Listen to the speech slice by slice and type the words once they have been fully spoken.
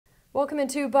Welcome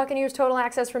into Buccaneers Total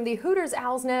Access from the Hooters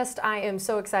Owl's Nest. I am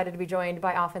so excited to be joined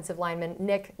by offensive lineman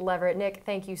Nick Leverett. Nick,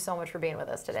 thank you so much for being with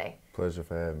us today. Pleasure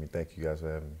for having me. Thank you guys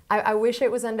for having me. I wish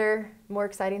it was under more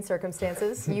exciting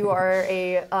circumstances. You are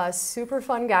a super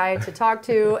fun guy to talk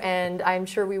to, and I'm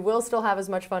sure we will still have as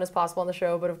much fun as possible on the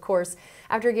show. But of course,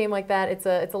 after a game like that, it's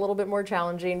a little bit more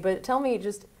challenging. But tell me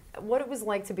just what it was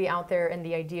like to be out there and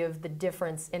the idea of the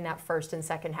difference in that first and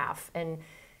second half, and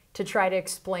to try to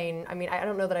explain. I mean, I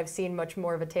don't know that I've seen much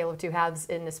more of a tale of two halves,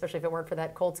 and especially if it weren't for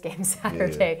that Colts game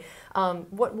Saturday. Yeah.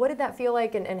 What did that feel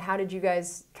like, and how did you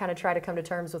guys kind of try to come to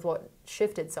terms with what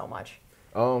shifted so much?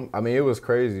 I mean, it was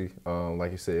crazy.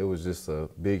 Like you said, it was just a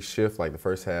big shift. Like the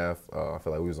first half, I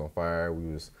felt like we was on fire.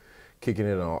 We was kicking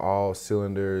it on all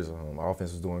cylinders.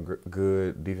 Offense was doing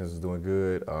good. Defense was doing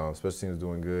good. Special teams was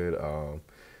doing good.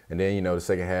 And then, the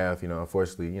second half,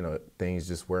 unfortunately, things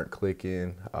just weren't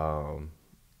clicking.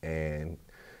 And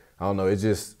I don't know, it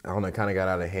kind of got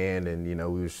out of hand, and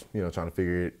we was trying to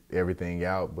figure everything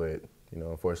out, but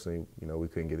unfortunately, we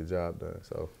couldn't get the job done.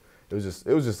 So it was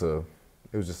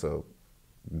just a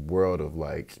world of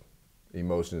like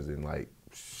emotions and like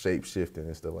shape shifting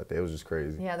and stuff like that. It was just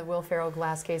crazy. Yeah, the Will Ferrell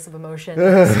glass case of emotion.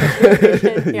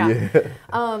 Yeah.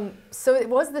 So it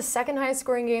was the second highest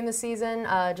scoring game this season.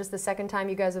 Just the second time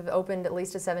you guys have opened at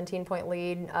least a 17-point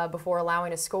lead before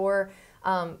allowing a score.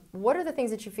 What are the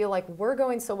things that you feel like were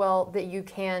going so well that you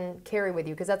can carry with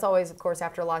you? Because that's always, of course,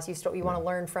 after a loss, you want to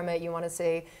learn from it. You want to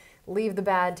say, leave the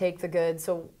bad, take the good.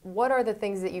 So what are the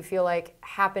things that you feel like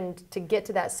happened to get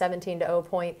to that 17-0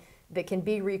 point that can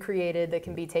be recreated, that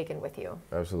can be taken with you?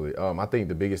 Absolutely. I think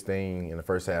the biggest thing in the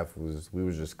first half was we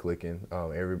was just clicking.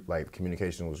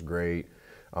 Communication was great.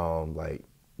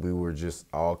 We were just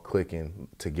all clicking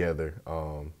together.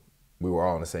 We were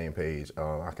all on the same page.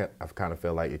 I kind of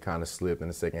felt like it kind of slipped in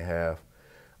the second half,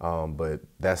 but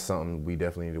that's something we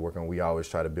definitely need to work on. We always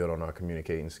try to build on our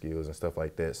communicating skills and stuff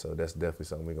like that, so that's definitely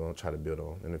something we're going to try to build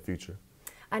on in the future.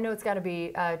 I know it's got to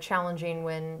be challenging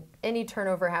when any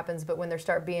turnover happens, but when there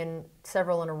start being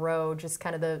several in a row, just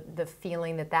kind of the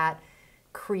feeling that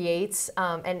creates,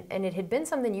 and it had been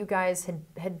something you guys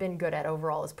had been good at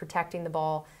overall, is protecting the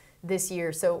ball this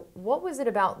year. So what was it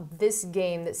about this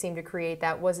game that seemed to create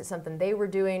that? Was it something they were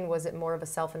doing? Was it more of a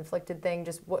self-inflicted thing?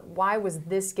 Just why was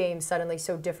this game suddenly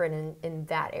so different in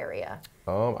that area?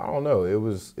 I don't know. It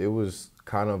was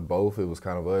kind of both. It was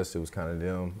kind of us. It was kind of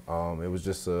them.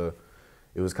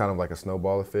 It was kind of like a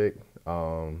snowball effect.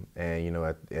 And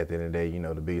at the end of the day,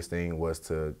 the biggest thing was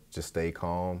to just stay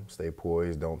calm, stay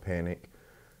poised, don't panic.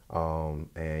 And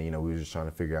we were just trying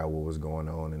to figure out what was going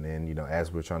on, and then as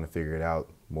we were trying to figure it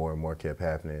out, more and more kept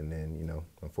happening, and then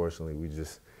unfortunately we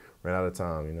just ran out of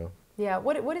time. Yeah.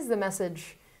 What is the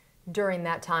message during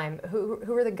that time? Who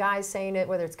are the guys saying it,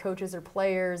 whether it's coaches or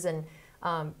players, and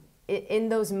in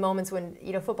those moments when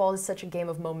football is such a game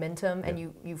of momentum, and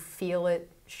you feel it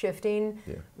shifting?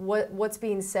 Yeah. What's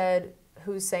being said?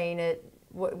 Who's saying it?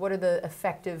 What are the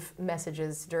effective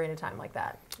messages during a time like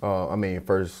that? I mean,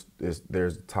 first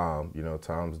there's Tom.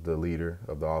 Tom's the leader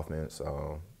of the offense,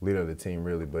 leader of the team,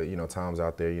 really. But Tom's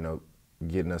out there,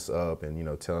 getting us up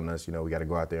and telling us, we got to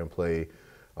go out there and play.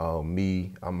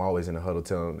 I'm always in the huddle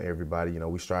telling everybody,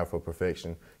 we strive for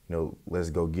perfection.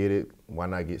 Let's go get it. Why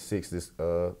not get 6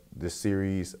 this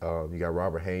series? You got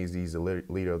Robert Haynes. He's the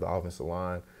leader of the offensive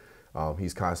line.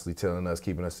 He's constantly telling us,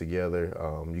 keeping us together.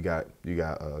 You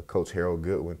got Coach Harold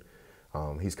Goodwin.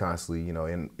 He's constantly,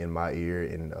 in my ear,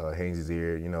 in Haynes'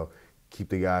 ear. Keep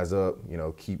the guys up.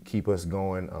 Keep us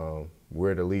going.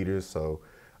 We're the leaders. So,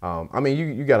 I mean,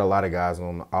 you got a lot of guys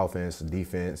on offense,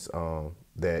 defense,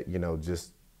 that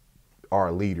just are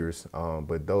leaders.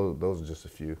 But those are just a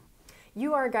few.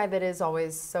 You are a guy that is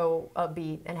always so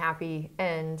upbeat and happy,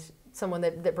 and someone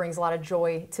that brings a lot of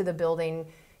joy to the building.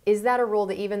 Is that a role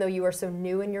that, even though you are so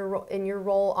new in your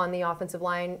role on the offensive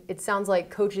line, it sounds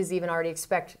like coaches even already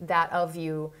expect that of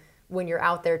you when you're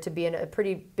out there to be in a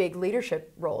pretty big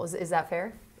leadership role? Is that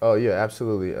fair? Oh yeah,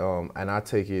 absolutely. And I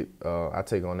take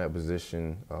on that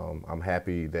position. I'm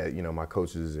happy that my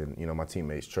coaches and my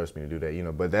teammates trust me to do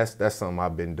that. But that's something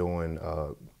I've been doing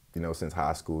since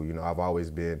high school. I've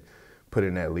always been put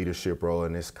in that leadership role,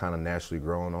 and it's kind of naturally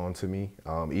grown on to me.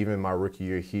 Even my rookie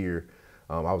year here.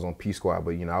 I was on P squad,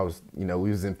 but we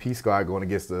was in P squad going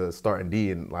against the starting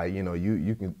D, and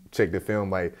you can check the film,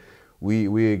 like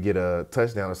we'd get a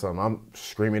touchdown or something, I'm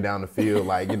screaming down the field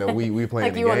like we playing like the game.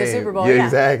 Like you won the Super Bowl. Yeah,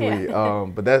 exactly. Yeah.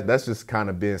 But that's just kind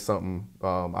of been something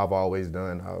I've always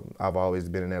done. I've always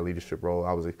been in that leadership role.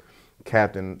 I was a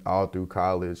captain all through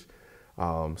college.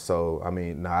 So I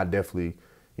mean, I definitely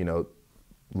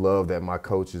love that my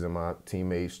coaches and my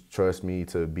teammates trust me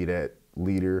to be that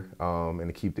leader and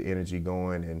to keep the energy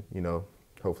going, and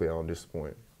hopefully I don't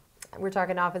disappoint. We're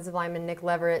talking offensive lineman Nick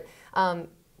Leverett.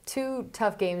 2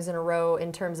 tough games in a row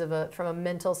in terms of from a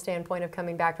mental standpoint of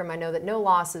coming back from. I know that no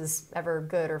loss is ever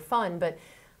good or fun, but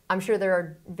I'm sure there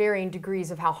are varying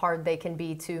degrees of how hard they can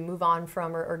be to move on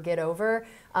from or get over.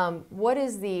 What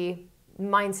is the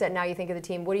mindset now, you think, of the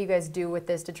team? What do you guys do with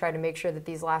this to try to make sure that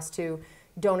these last 2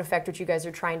 don't affect what you guys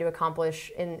are trying to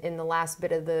accomplish in the last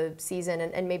bit of the season?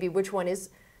 And maybe which one is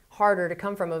harder to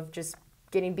come from, of just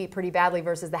getting beat pretty badly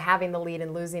versus the having the lead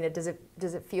and losing it? Does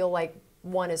it feel like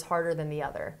one is harder than the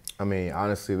other? I mean,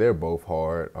 honestly, they're both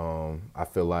hard. I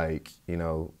feel like,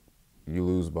 you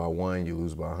lose by 1, you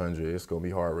lose by 100. It's going to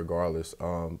be hard regardless.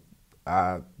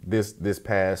 This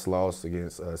past loss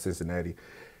against Cincinnati,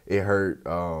 it hurt,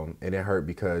 and it hurt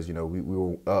because, we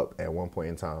were up at one point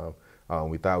in time.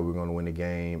 We thought we were going to win the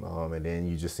game, and then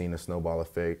you just seen the snowball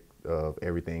effect of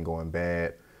everything going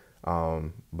bad.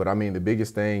 But, I mean, the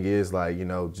biggest thing is, like, we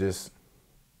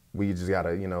just got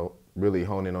to, really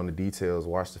hone in on the details,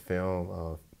 watch the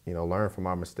film, learn from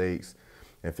our mistakes,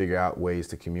 and figure out ways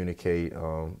to communicate.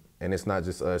 And it's not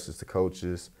just us, it's the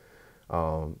coaches,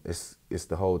 it's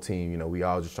the whole team. We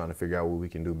all just trying to figure out what we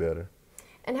can do better.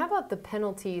 And how about the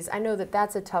penalties? I know that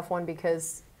that's a tough one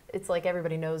because it's like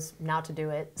everybody knows not to do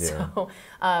it. Yeah. So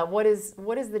what is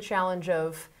the challenge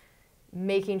of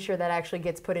making sure that actually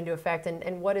gets put into effect?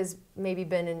 And what has maybe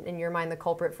been, in your mind, the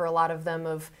culprit for a lot of them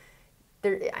of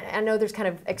I know there's kind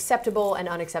of acceptable and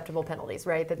unacceptable penalties,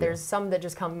 right? That there's some that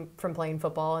just come from playing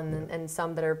football and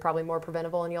some that are probably more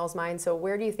preventable in y'all's mind. So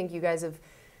where do you think you guys have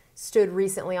stood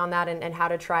recently on that, and how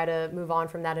to try to move on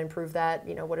from that and improve that?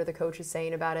 What are the coaches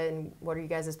saying about it, and what are you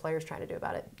guys as players trying to do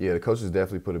about it? Yeah, the coaches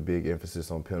definitely put a big emphasis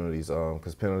on penalties,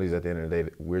 because penalties, at the end of the day,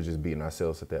 we're just beating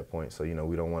ourselves at that point. So, we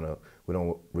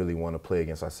don't really want to play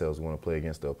against ourselves. We want to play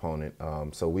against the opponent.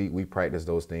 So we practice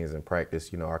those things in practice.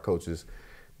 Our coaches,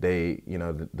 they,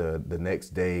 the next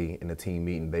day in the team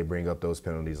meeting, they bring up those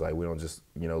penalties. Like, we don't just,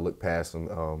 look past them.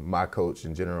 My coach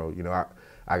in general,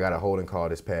 I got a holding call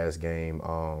this past game,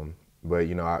 but,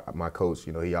 my coach,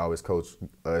 he always coached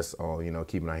us on,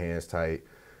 keeping our hands tight,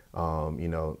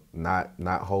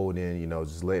 not holding,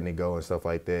 just letting it go and stuff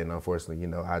like that. And unfortunately,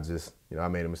 I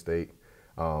made a mistake,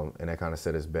 and that kind of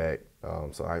set us back.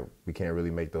 So we can't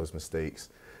really make those mistakes.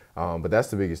 But that's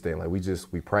the biggest thing. Like,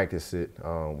 we practice it.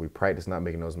 We practice not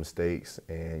making those mistakes,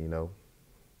 and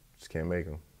just can't make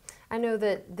them. I know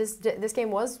that this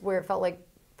game was where it felt like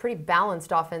pretty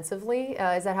balanced offensively.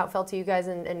 Is that how it felt to you guys?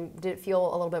 And did it feel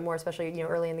a little bit more, especially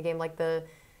early in the game, like the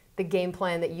game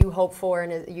plan that you hope for,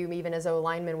 and you even as O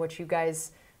linemen, which you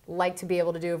guys like to be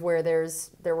able to do, of where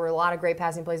there were a lot of great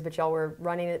passing plays, but y'all were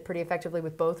running it pretty effectively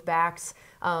with both backs.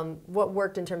 What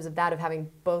worked in terms of that, of having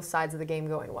both sides of the game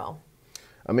going well?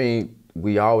 I mean,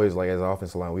 we always, like, as an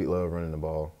offensive line, we love running the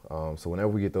ball. So whenever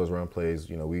we get those run plays,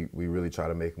 we really try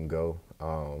to make them go.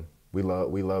 We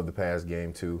love the pass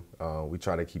game too. We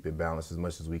try to keep it balanced as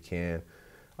much as we can.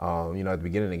 At the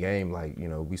beginning of the game, like,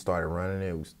 we started running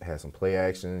it. We had some play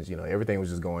actions. Everything was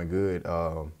just going good.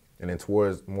 And then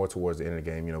towards the end of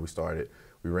the game,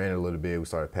 we ran it a little bit. We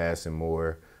started passing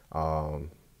more.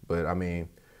 But I mean,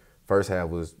 first half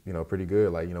was, pretty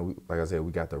good. Like, like I said,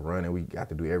 we got to run and we got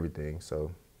to do everything.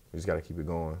 So we just got to keep it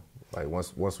going. Like,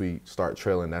 once we start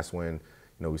trailing, that's when,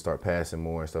 we start passing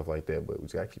more and stuff like that. But we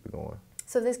just got to keep it going.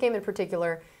 So this game in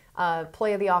particular,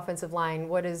 play of the offensive line,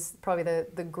 what is probably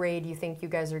the grade you think you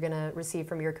guys are going to receive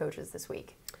from your coaches this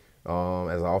week?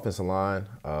 As an offensive line,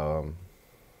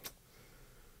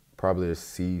 probably a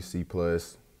C, C+,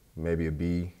 maybe a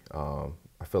B.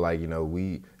 I feel like,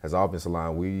 we, as an offensive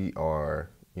line, we are,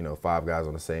 5 guys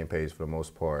on the same page for the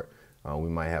most part. We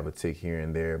might have a tick here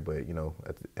and there, but, at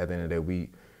the end of the day,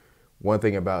 one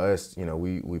thing about us,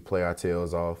 we play our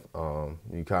tails off.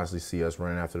 You constantly see us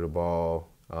running after the ball,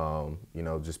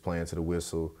 just playing to the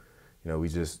whistle. We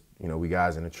just, we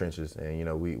guys in the trenches,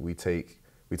 and, we take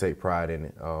pride in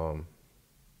it.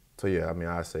 So, yeah, I mean,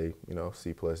 I say,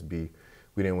 C plus B.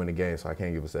 We didn't win the game, so I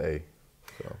can't give us an A.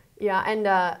 So. Yeah, and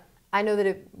I know that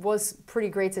it was pretty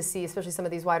great to see, especially some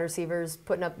of these wide receivers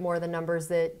putting up more of the numbers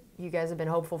that you guys have been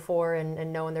hopeful for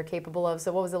and knowing they're capable of.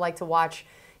 So what was it like to watch,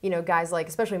 guys like,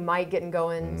 especially Mike getting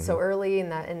going so early in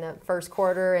the first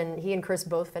quarter, and he and Chris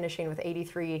both finishing with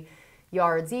 83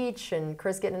 yards each, and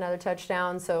Chris getting another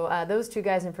touchdown. So those 2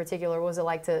 guys in particular, what was it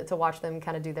like to watch them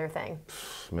kind of do their thing?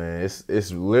 Man,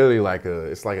 it's literally like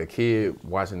a kid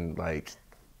watching, like,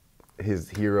 his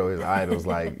hero, his idols.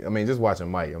 Like, I mean, just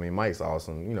watching Mike. I mean, Mike's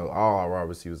awesome. All our wide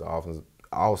receivers are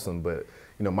awesome, but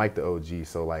Mike the OG.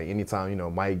 So, like,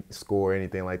 anytime Mike score or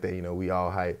anything like that, we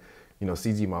all hype. you know,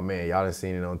 CG my man. Y'all done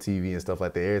seen it on TV and stuff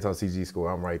like that. Every time CG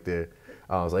score, I'm right there.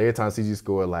 So every time CG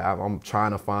score, like I'm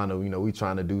trying to find him. You know, we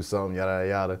trying to do something, yada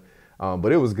yada.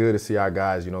 But it was good to see our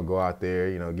guys, you know, go out there,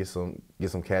 you know, get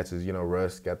some catches. You know,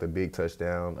 Russ got the big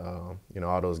touchdown. You know,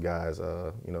 all those guys.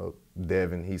 You know,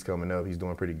 Devin, he's coming up. He's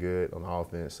doing pretty good on the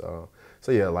offense.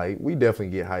 So yeah, like we definitely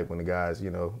get hyped when the guys,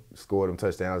 you know, score them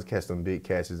touchdowns, catch them big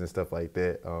catches and stuff like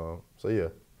that. So yeah.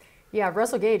 Yeah,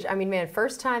 Russell Gage, I mean, man,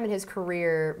 first time in his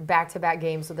career, back-to-back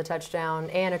games with a touchdown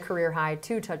and a career high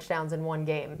 2 touchdowns in one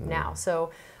game now.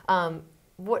 So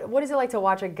what is it like to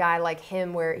watch a guy like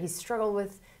him where he struggled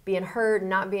with being hurt,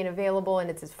 not being available, and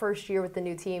it's his first year with the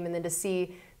new team, and then to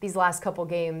see these last couple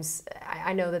games,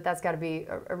 I know that that's got to be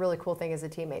a really cool thing as a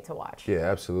teammate to watch. Yeah,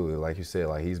 absolutely. Like you said,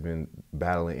 like he's been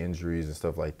battling injuries and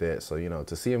stuff like that. So, you know,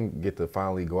 to see him get to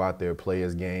finally go out there, play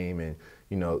his game, and,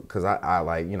 you know, because I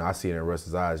like, you know, I see it in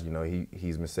Russ's eyes, you know,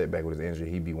 he's been set back with his injury.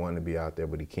 He'd be wanting to be out there,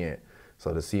 but he can't.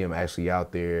 So to see him actually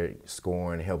out there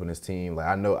scoring, helping his team, like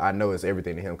I know it's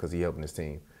everything to him because he's helping his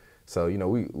team. So, you know,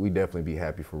 we definitely be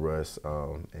happy for Russ.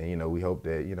 And, you know, we hope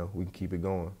that, you know, we can keep it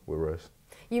going with Russ.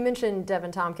 You mentioned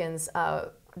Devin Tompkins.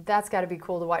 That's got to be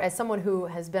cool to watch. As someone who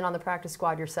has been on the practice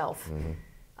squad yourself,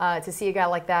 to see a guy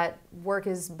like that work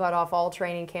his butt off all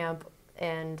training camp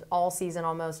and all season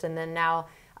almost, and then now,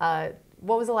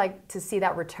 what was it like to see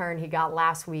that return he got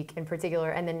last week in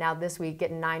particular, and then now this week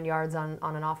getting 9 yards on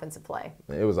an offensive play?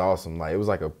 It was awesome. Like it was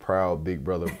like a proud big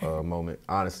brother moment,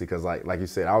 honestly, because like you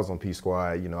said, I was on P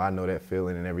Squad. You know, I know that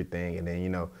feeling and everything, and then, you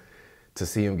know, to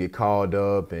see him get called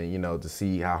up and, you know, to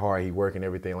see how hard he worked and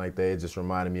everything like that, it just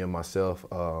reminded me of myself.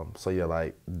 So, yeah,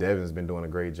 like, Devin's been doing a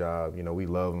great job. You know, we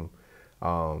love him.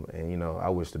 And, you know, I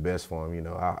wish the best for him. You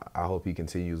know, I hope he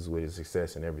continues with his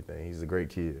success and everything. He's a great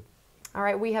kid. All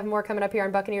right, we have more coming up here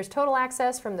on Buccaneers Total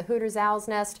Access from the Hooters Owl's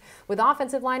Nest with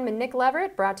offensive lineman Nick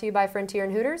Leverett, brought to you by Frontier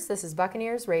and Hooters. This is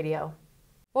Buccaneers Radio.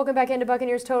 Welcome back into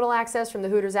Buccaneers Total Access from the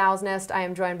Hooters Owl's Nest. I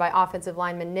am joined by offensive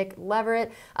lineman Nick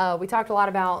Leverett. We talked a lot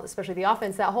about, especially the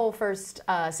offense, that whole first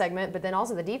segment, but then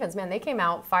also the defense. Man, they came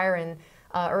out firing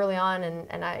early on,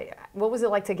 and what was it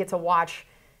like to get to watch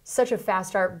such a fast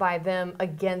start by them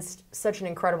against such an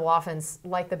incredible offense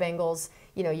like the Bengals?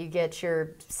 You know, you get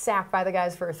your sack by the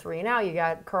guys for a 3-and-out. You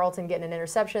got Carlton getting an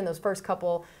interception. Those first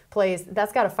couple plays,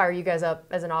 that's got to fire you guys up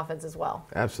as an offense as well.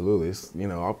 Absolutely. It's, you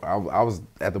know, I was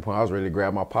at the point I was ready to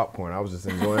grab my popcorn. I was just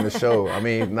enjoying the show. I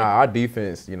mean, our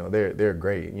defense, you know, they're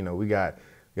great. You know, we got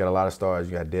a lot of stars.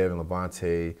 You got Devin,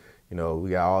 Levante. You know,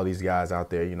 we got all these guys out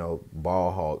there, you know,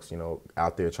 ball hawks, you know,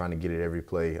 out there trying to get it every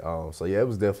play. So, yeah, it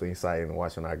was definitely exciting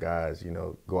watching our guys, you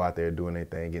know, go out there doing their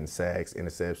thing, getting sacks,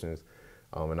 interceptions,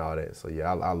 and all that. So,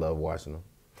 yeah, I love watching them.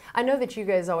 I know that you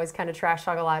guys always kind of trash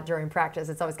talk a lot during practice.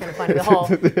 It's always kind of funny, the whole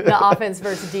the offense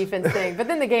versus defense thing. But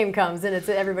then the game comes, and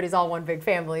everybody's all one big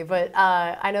family. But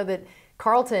I know that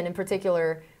Carlton, in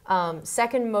particular,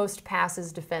 second most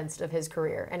passes defensed of his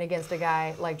career, and against a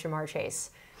guy like Jamar Chase.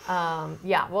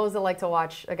 Yeah, what was it like to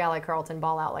watch a guy like Carlton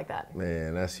ball out like that?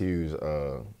 Man, that's huge.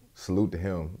 Salute to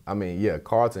him. I mean, yeah,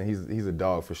 Carlton, he's a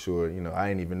dog for sure. You know, I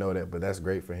didn't even know that, but that's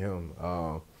great for him.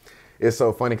 It's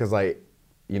so funny because, like,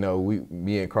 you know,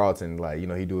 me and Carlton, like, you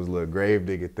know, he do his little grave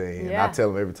digger thing. Yeah. And I tell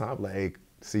him every time, like, hey,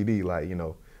 CD, like, you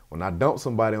know, when I dump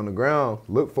somebody on the ground,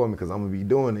 look for me because I'm going to be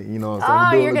doing it, you know. So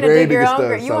oh, you're going to dig your own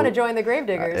grave. You want to join the grave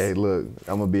diggers. Hey, look,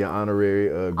 I'm going to be an honorary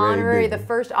grave Honorary, digger. the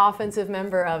first offensive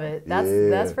member of it.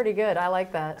 That's pretty good. I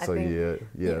like that. So,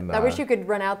 I wish you could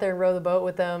run out there and row the boat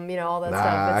with them, you know, all that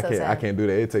stuff. I can't do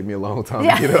that. It'd take me a long time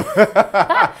yeah. to get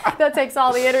up. That takes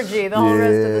all the energy the whole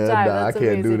rest of the time. That's I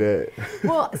can't amazing. do that.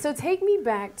 Well, so take me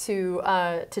back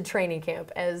to training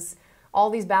camp as all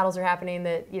these battles are happening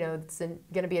that, you know, it's going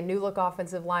to be a new look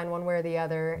offensive line one way or the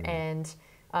other, and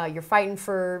you're fighting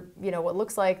for, you know, what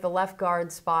looks like the left guard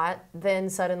spot. Then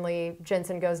suddenly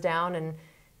Jensen goes down, and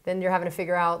then you're having to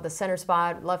figure out the center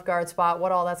spot, left guard spot,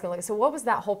 what all that's going to look like. So what was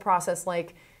that whole process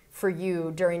like for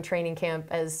you during training camp?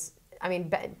 As I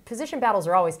mean, position battles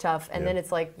are always tough, and then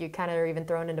it's like you kind of are even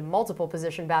thrown into multiple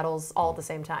position battles all at the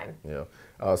same time. Yeah.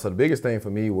 So the biggest thing for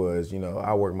me was, you know,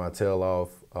 I worked my tail off.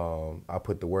 I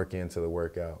put the work into the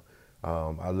workout.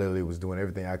 I literally was doing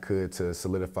everything I could to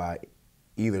solidify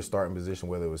either starting position,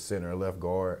 whether it was center or left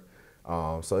guard.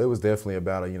 So it was definitely a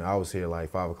battle. You know, I was here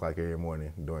like 5 o'clock every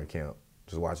morning during camp,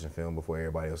 just watching film before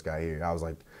everybody else got here. I was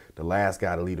like the last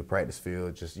guy to leave the practice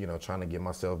field, just, you know, trying to get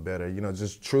myself better, you know,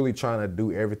 just truly trying to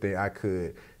do everything I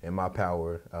could in my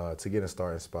power to get a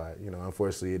starting spot. You know,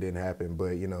 unfortunately it didn't happen,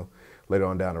 but, you know, later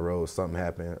on down the road, something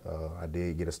happened. I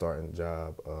did get a starting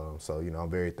job. So, you know, I'm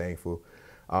very thankful.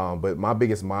 But my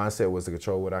biggest mindset was to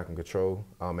control what I can control.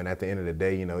 And at the end of the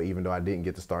day, you know, even though I didn't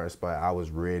get the starting spot, I was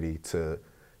ready to,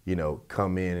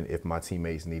 come in if my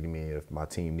teammates needed me, if my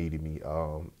team needed me.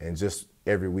 And just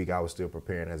every week I was still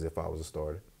preparing as if I was a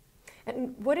starter.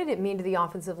 And what did it mean to the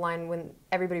offensive line when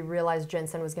everybody realized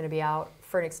Jensen was going to be out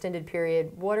for an extended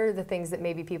period? What are the things that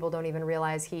maybe people don't even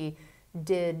realize he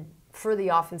did for the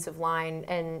offensive line,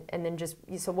 and then just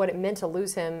so what it meant to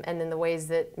lose him, and then the ways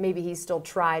that maybe he still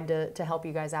tried to help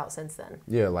you guys out since then?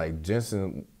 Yeah, like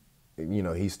Jensen,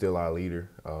 he's still our leader.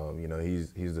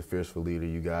 He's the fierceful leader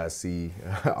you guys see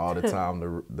all the time,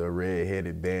 the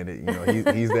red-headed bandit.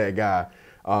 He's that guy.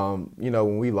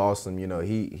 When we lost him,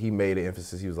 he made an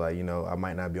emphasis. He was like, I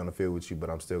might not be on the field with you, but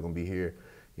I'm still gonna be here.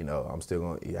 I'm still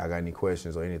going to, I got any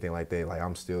questions or anything like that, like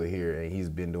I'm still here. And he's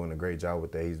been doing a great job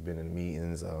with that. He's been in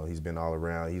meetings. He's been all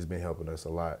around. He's been helping us a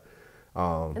lot.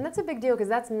 And that's a big deal because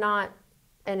that's not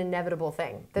an inevitable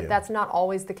thing. That's not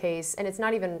always the case. And it's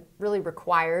not even really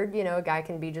required. A guy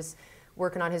can be just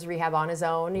working on his rehab on his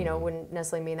own. Wouldn't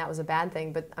necessarily mean that was a bad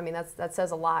thing. But, I mean, that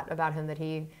says a lot about him that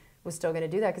he was still going to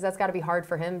do that, because that's got to be hard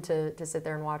for him to sit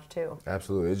there and watch too.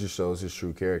 Absolutely. It just shows his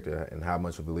true character and how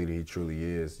much of a leader he truly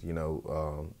is.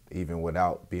 Even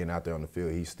without being out there on the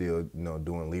field, he's still,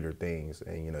 doing leader things,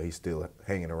 and, he's still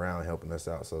hanging around helping us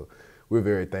out. So we're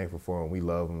very thankful for him. We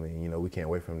love him, and, we can't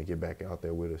wait for him to get back out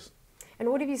there with us. And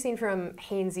what have you seen from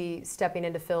Hainsey stepping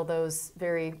in to fill those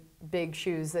very big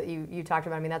shoes that you talked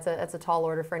about? I mean, that's a tall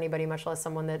order for anybody, much less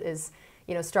someone that is,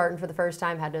 starting for the first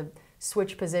time, had to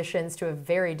switch positions to a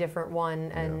very different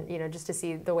one, and just to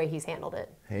see the way he's handled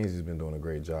it. Hainsey's been doing a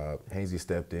great job. Hainsey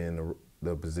stepped in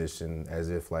the position as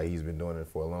if like he's been doing it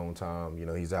for a long time.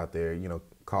 He's out there,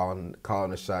 calling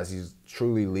the shots. He's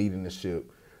truly leading the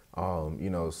ship.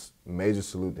 Major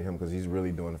salute to him because he's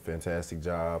really doing a fantastic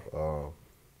job.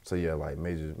 So yeah, like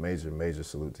major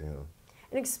salute to him.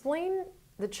 And explain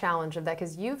the challenge of that,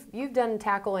 because you've done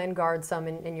tackle and guard some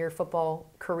in your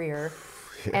football career.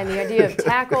 Yeah. And the idea of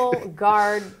tackle,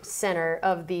 guard, center,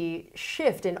 of the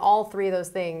shift in all three of those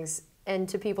things, and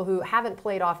to people who haven't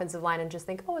played offensive line and just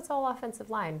think, oh, it's all offensive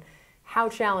line, how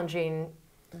challenging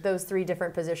those three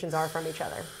different positions are from each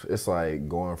other. It's like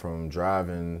going from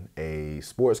driving a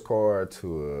sports car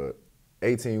to a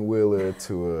 18-wheeler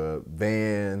to a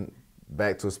van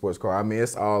back to a sports car. I mean,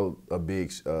 it's all a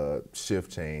big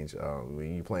shift change.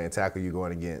 When you're playing tackle, you're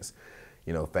going against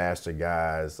faster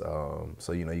guys.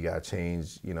 So, you got to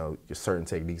change, your certain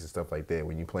techniques and stuff like that.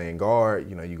 When you're playing guard,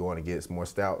 you're going against more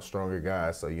stout, stronger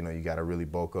guys. So, you got to really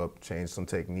bulk up, change some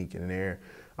technique in there.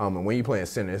 And when you're playing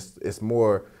center, it's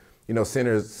more,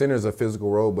 center's a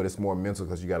physical role, but it's more mental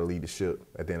because you got to lead the ship.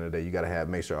 At the end of the day, you got to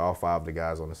make sure all five of the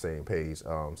guys are on the same page.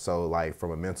 So, like,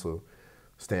 from a mental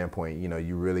standpoint,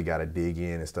 you really got to dig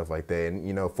in and stuff like that.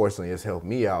 And, fortunately, it's helped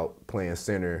me out playing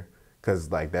center,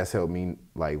 because like that's helped me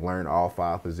like learn all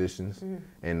five positions,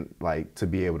 and like to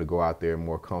be able to go out there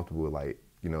more comfortable. Like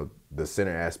the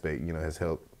center aspect has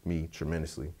helped me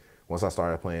tremendously. Once I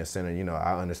started playing center,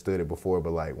 I understood it before,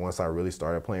 but like once I really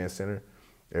started playing center,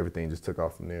 everything just took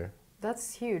off from there.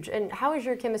 That's huge. And how is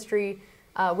your chemistry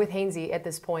with Hainsey at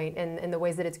this point, and the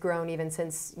ways that it's grown even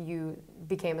since you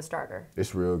became a starter?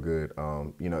 It's real good.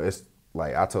 It's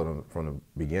like I told him from the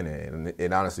beginning, and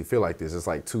it honestly feel like this. It's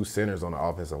like two centers on the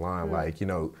offensive line. Like,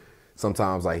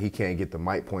 sometimes like he can't get the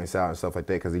mic points out and stuff like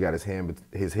that because he got his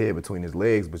head between his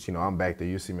legs. But, I'm back there.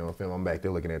 You see me on film. I'm back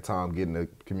there looking at Tom, getting the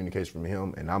communication from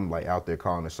him, and I'm like out there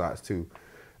calling the shots too.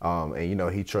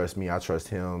 And, he trusts me. I trust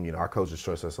him. Our coaches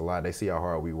trust us a lot. They see how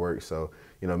hard we work. So,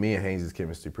 me and Hainsey's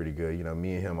chemistry pretty good.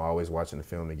 Me and him are always watching the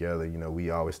film together. We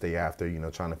always stay after,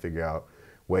 trying to figure out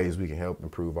ways we can help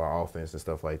improve our offense and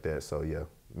stuff like that. So, yeah,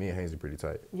 me and Hainsey pretty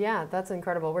tight. Yeah, that's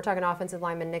incredible. We're talking offensive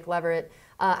lineman Nick Leverett.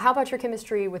 How about your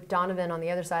chemistry with Donovan on the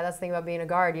other side? That's the thing about being a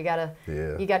guard. You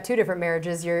got two different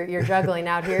marriages you're juggling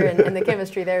out here, and the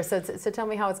chemistry there. So tell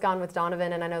me how it's gone with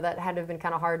Donovan. And I know that had to have been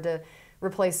kind of hard to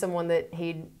replace someone that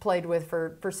he'd played with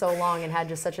for so long and had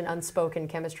just such an unspoken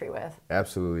chemistry with.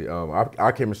 Absolutely.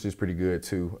 Our chemistry is pretty good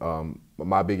too.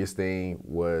 My biggest thing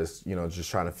was, just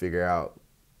trying to figure out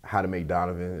how to make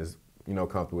Donovan as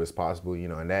comfortable as possible,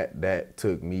 and that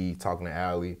took me talking to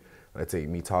Allie, that took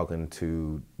me talking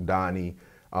to Donnie,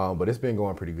 but it's been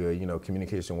going pretty good,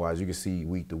 communication wise. You can see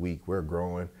week to week we're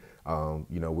growing.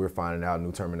 We're finding out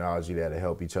new terminology that'll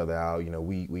help each other out.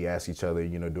 We ask each other,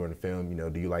 during the film,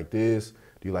 do you like this?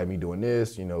 Do you like me doing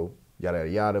this? Yada yada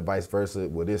yada, vice versa.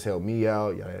 Will this help me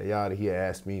out? Yada yada yada. He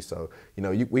asked me, so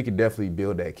we could definitely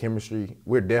build that chemistry.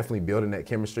 We're definitely building that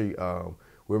chemistry.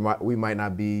 We might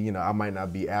not be, I might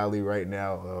not be Allie right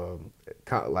now,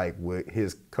 like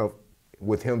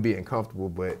with him being comfortable,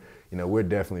 but we're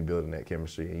definitely building that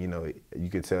chemistry. And you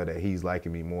could tell that he's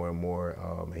liking me more and more,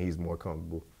 and he's more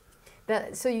comfortable.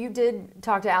 So you did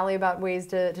talk to Allie about ways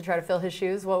to try to fill his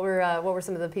shoes. What were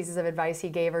some of the pieces of advice he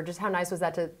gave, or just how nice was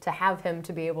that to have him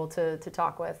to be able to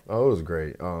talk with? Oh, it was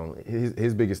great.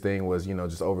 His biggest thing was,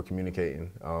 just over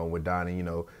communicating with Donnie.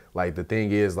 Like the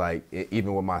thing is, like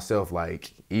even with myself,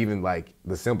 like even like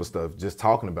the simple stuff, just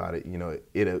talking about it,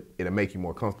 it'll make you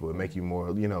more comfortable, it'll make you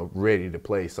more, ready to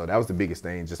play. So that was the biggest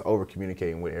thing, just over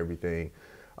communicating with everything.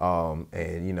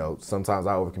 And sometimes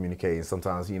I over communicate, and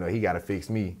sometimes he got to fix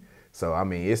me. So I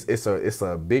mean, it's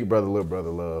a big brother, little brother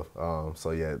love.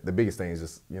 So yeah, the biggest thing is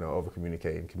just over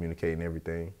communicating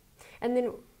everything. And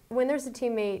then when there's a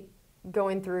teammate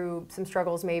going through some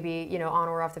struggles, maybe on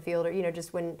or off the field, or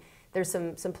just when there's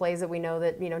some plays that we know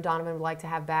that Donovan would like to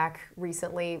have back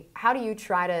recently, how do you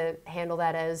try to handle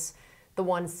that as the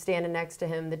one standing next to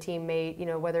him, the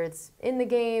teammate? Whether it's in the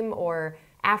game or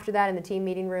after that in the team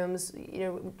meeting rooms,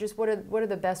 just what are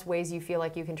the best ways you feel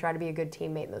like you can try to be a good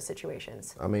teammate in those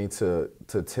situations? I mean, to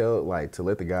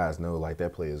let the guys know, like,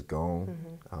 that play is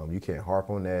gone. You can't harp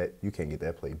on that. You can't get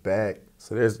that play back.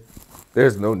 So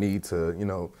there's no need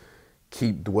to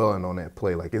keep dwelling on that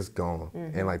play. Like, it's gone.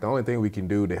 And like the only thing we can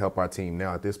do to help our team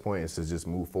now at this point is to just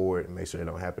move forward and make sure it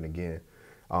don't happen again.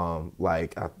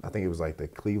 Like I think it was like the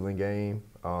Cleveland game.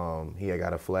 He had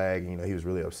got a flag. He was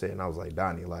really upset, and I was like,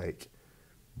 Donnie, like,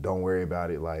 don't worry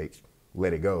about it. Like,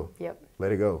 let it go. Yep.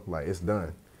 Let it go. Like, it's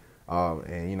done.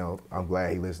 And I'm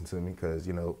glad he listened to me because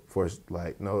no,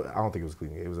 I don't think it was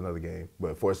Cleveland. It was another game.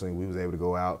 But fortunately, we was able to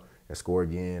go out and score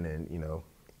again, and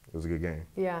it was a good game.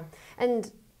 Yeah,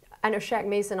 and I know Shaq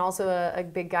Mason, also a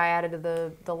big guy added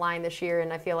to the line this year,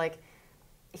 and I feel like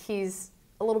he's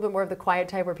a little bit more of the quiet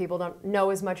type where people don't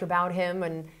know as much about him,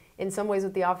 and in some ways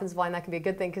with the offensive line that can be a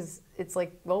good thing because it's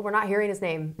like, well, we're not hearing his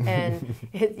name, and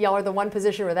y'all are the one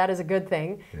position where that is a good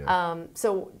thing. Yeah.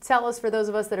 So tell us, for those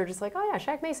of us that are just like, oh yeah,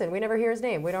 Shaq Mason, we never hear his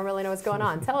name, we don't really know what's going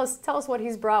on. Tell us what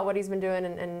he's brought, what he's been doing,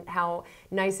 and how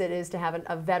nice it is to have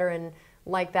a veteran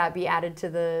like that be added to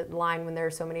the line when there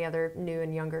are so many other new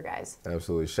and younger guys.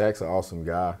 Absolutely. Shaq's an awesome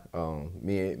guy.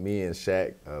 Me and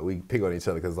Shaq, we pick on each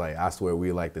other because, like, I swear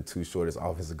we're like the two shortest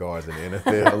offensive guards in the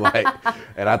NFL.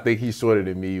 And I think he's shorter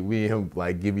than me. We and him,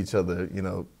 like, give each other,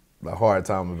 a hard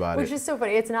time about it. Which is so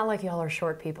funny. It's not like y'all are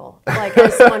short people. Like,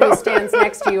 as someone who stands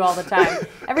next to you all the time.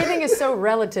 Everything is so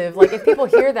relative. Like, if people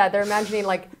hear that, they're imagining,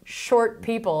 like, short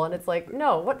people. And it's like,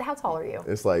 no, how tall are you?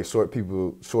 It's like short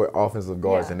offensive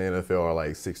guards in the NFL are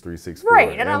like 6'3", 6'4".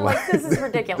 Right. And I'm like, this is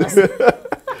ridiculous.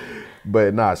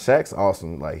 But nah, Shaq's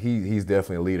awesome. Like, he's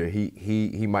definitely a leader.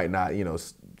 He might not,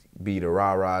 be the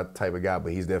rah-rah type of guy,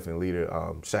 but he's definitely a leader.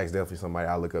 Shaq's definitely somebody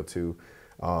I look up to.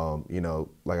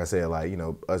 Like I said, like,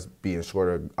 us being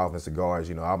shorter offensive guards,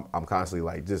 I'm constantly,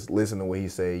 like, just listening to what he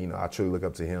say. I truly look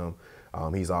up to him.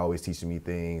 He's always teaching me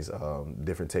things,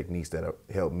 different techniques that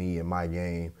help me in my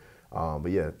game.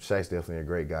 But yeah, Shaq's definitely a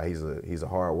great guy. He's a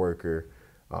hard worker,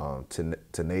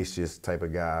 tenacious type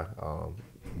of guy.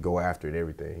 Go after it,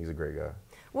 everything. He's a great guy.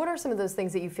 What are some of those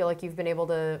things that you feel like you've been able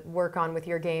to work on with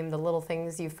your game, the little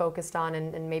things you've focused on,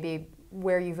 and maybe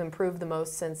where you've improved the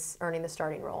most since earning the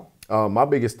starting role? My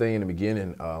biggest thing in the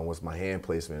beginning was my hand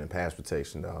placement and pass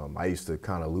protection. I used to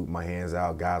kind of loop my hands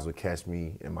out. Guys would catch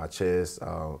me in my chest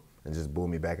and just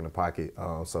boom me back in the pocket.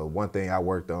 So one thing I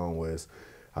worked on was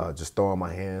just throwing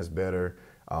my hands better.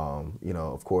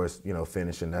 Of course,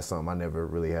 finishing, that's something I never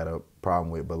really had a problem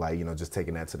with, but, like, just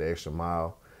taking that to the extra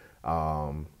mile.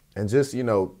 And just,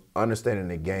 understanding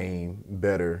the game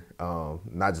better,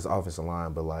 not just offensive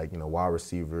line, but, like, wide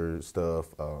receiver stuff,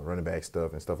 running back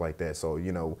stuff, and stuff like that. So,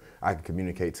 I can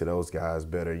communicate to those guys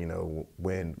better,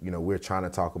 when, we're trying to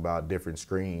talk about different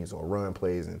screens or run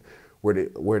plays and where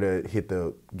to hit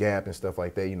the gap and stuff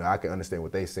like that. I can understand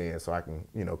what they're saying, so I can,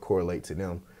 correlate to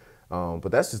them.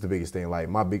 But that's just the biggest thing. Like,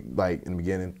 in the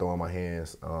beginning, throwing my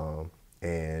hands,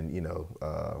 and,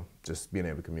 just being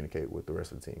able to communicate with the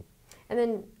rest of the team. And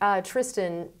then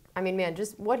Tristan, I mean, man,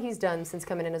 just what he's done since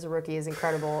coming in as a rookie is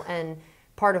incredible, and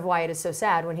part of why it is so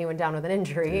sad when he went down with an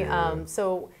injury. Yeah.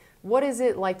 So what is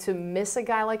it like to miss a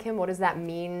guy like him? What does that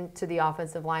mean to the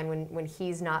offensive line when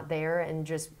he's not there, and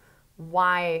just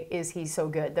why is he so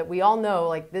good? That we all know,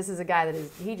 like, this is a guy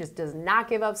he just does not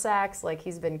give up sacks. Like,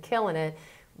 he's been killing it.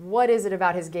 What is it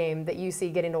about his game that you see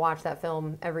getting to watch that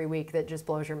film every week that just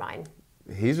blows your mind?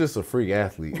 He's just a freak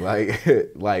athlete.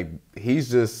 Like he's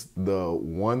just the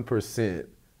 1%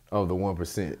 of the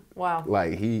 1%. Wow.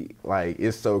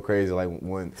 It's so crazy. Like,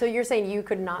 when. So you're saying you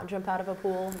could not jump out of a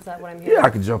pool? Is that what I'm hearing? Yeah, I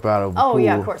could jump out of a pool. Oh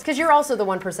yeah, of course. Because you're also the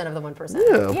 1% of the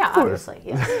 1%. Yeah, of course. Obviously.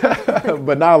 Yeah.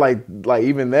 But now, like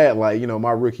even that,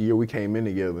 my rookie year, we came in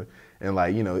together, and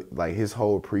his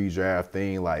whole pre-draft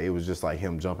thing, like, it was just like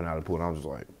him jumping out of the pool, and I was just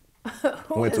like,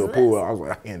 Went to a pool. I was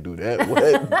like, I can't do that.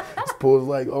 What? This pool's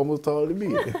like almost taller than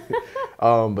me.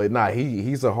 But nah,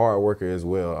 he's a hard worker as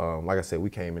well. Like I said, we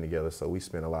came in together, so we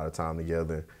spent a lot of time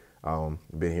together.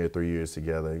 Been here 3 years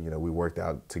together. You know, we worked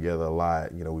out together a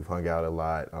lot. You know, we've hung out a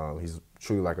lot. He's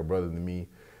truly like a brother to me.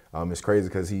 It's crazy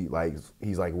because he's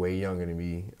like way younger than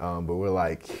me, but we're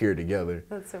like here together.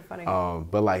 That's so funny.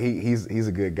 But like he's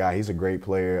a good guy. He's a great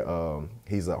player.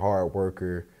 He's a hard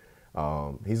worker.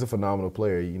 He's a phenomenal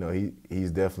player. You know,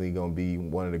 he's definitely gonna be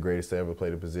one of the greatest to ever play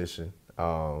the position.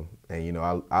 And you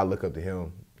know, I look up to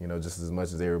him. You know, just as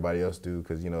much as everybody else do,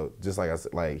 because you know, just like I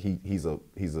said, like he's a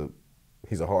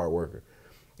hard worker,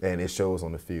 and it shows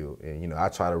on the field. And you know, I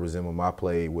try to resemble my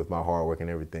play with my hard work and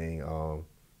everything.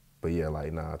 But yeah,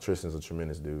 like, nah, Tristan's a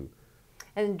tremendous dude.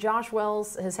 And Josh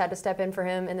Wells has had to step in for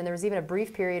him, and then there was even a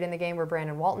brief period in the game where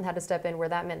Brandon Walton had to step in, where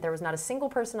that meant there was not a single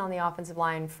person on the offensive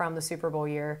line from the Super Bowl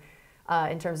year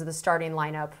in terms of the starting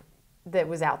lineup that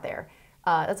was out there.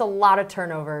 That's a lot of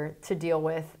turnover to deal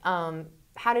with.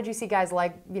 How did you see guys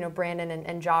like, you know, Brandon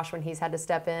and Josh when he's had to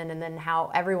step in, and then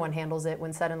how everyone handles it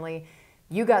when suddenly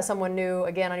you got someone new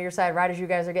again on your side right as you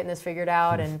guys are getting this figured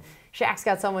out, and Shaq's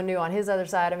got someone new on his other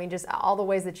side? I mean, just all the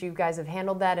ways that you guys have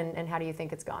handled that, and how do you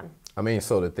think it's gone? I mean,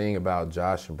 so the thing about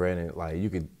Josh and Brandon, like, you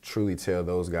could truly tell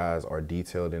those guys are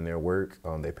detailed in their work.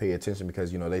 They pay attention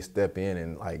because, you know, they step in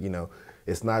and, like, you know,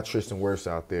 it's not Tristan Wirfs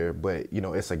out there, but, you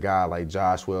know, it's a guy like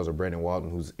Josh Wells or Brandon Walton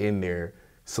who's in there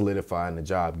solidifying the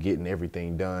job, getting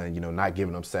everything done, you know, not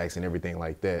giving up sacks and everything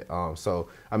like that. So,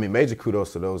 I mean, major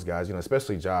kudos to those guys, you know,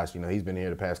 especially Josh. You know, he's been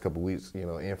here the past couple weeks, you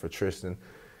know, and for Tristan.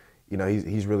 You know,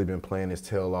 he's really been playing his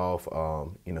tail off.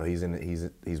 You know,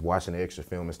 he's watching the extra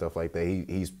film and stuff like that.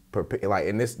 He's prepared, like,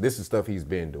 and this is stuff he's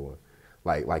been doing.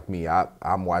 Like me,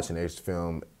 I'm watching the extra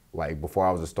film like before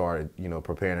I was a starter, you know,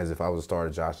 preparing as if I was a starter.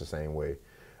 Josh the same way.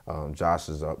 Josh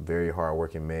is a very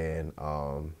hardworking man,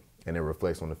 and it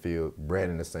reflects on the field.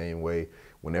 Brandon the same way.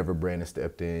 Whenever Brandon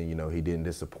stepped in, you know, he didn't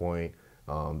disappoint.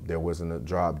 There wasn't a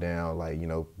drop down. Like, you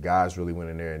know, guys really went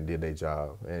in there and did their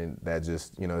job. And that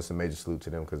just, you know, it's a major salute to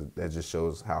them because that just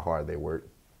shows how hard they work.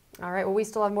 All right, well, we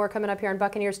still have more coming up here on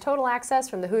Buccaneers Total Access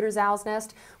from the Hooters Owl's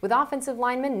Nest with offensive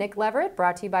lineman Nick Leverett,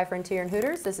 brought to you by Frontier and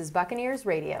Hooters. This is Buccaneers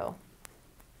Radio.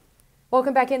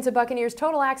 Welcome back into Buccaneers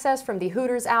Total Access from the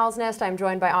Hooters Owl's Nest. I'm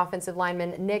joined by offensive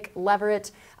lineman Nick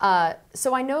Leverett.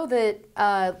 So I know that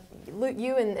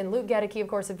you and Luke Gedeke, of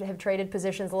course, have traded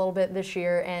positions a little bit this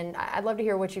year, and I'd love to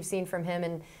hear what you've seen from him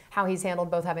and how he's handled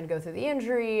both having to go through the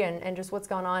injury and just what's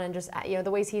gone on and just, you know,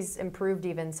 the ways he's improved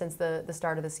even since the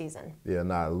start of the season. Yeah,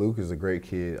 nah, Luke is a great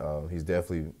kid. He's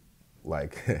definitely,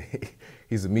 like,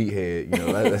 he's a meathead. You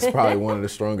know, that's probably one of the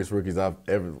strongest rookies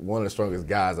one of the strongest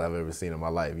guys I've ever seen in my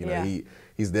life. You know, yeah.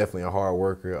 He's definitely a hard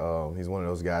worker. He's one of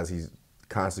those guys. He's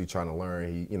constantly trying to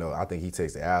learn. You know, I think he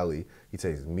takes Allie, he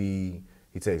takes me,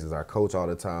 he takes our coach all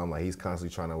the time. Like, he's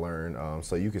constantly trying to learn.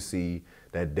 So you can see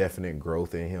that definite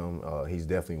growth in him. He's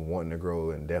definitely wanting to grow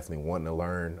and definitely wanting to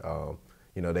learn.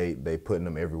 You know, they putting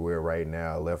him everywhere right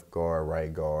now, left guard,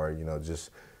 right guard. You know, just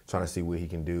trying to see what he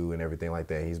can do and everything like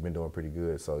that. He's been doing pretty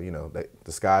good. So, you know,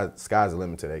 the sky's the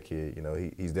limit to that kid. You know,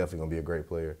 he's definitely going to be a great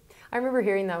player. I remember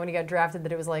hearing that when he got drafted,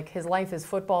 that it was like his life is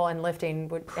football and lifting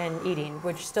and eating,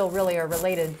 which still really are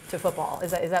related to football.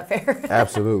 Is that fair?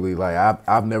 Absolutely. Like,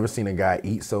 I've never seen a guy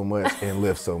eat so much and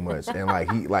lift so much. And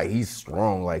he's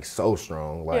strong, like so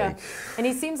strong. Like, yeah. And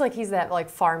he seems like he's that like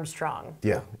farm strong.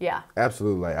 Yeah. Yeah.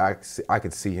 Absolutely. Like, I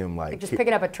could see him like just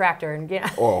picking up a tractor and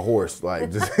or a horse.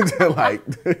 Like, just like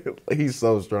he's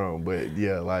so strong. But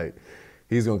yeah, like,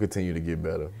 he's going to continue to get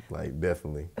better, like,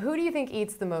 definitely. Who do you think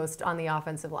eats the most on the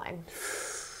offensive line?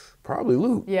 Probably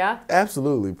Luke. Yeah?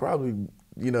 Absolutely. Probably,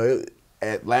 you know,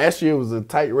 last year was a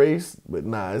tight race, but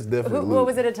nah, it's definitely Luke. What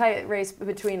was it a tight race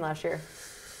between last year?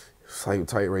 It's like a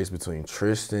tight race between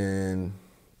Tristan,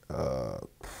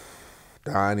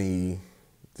 Donnie,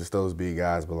 just those big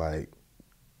guys, but like,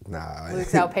 nah.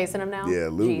 Luke's outpacing him now? Yeah,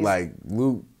 Luke, Jeez.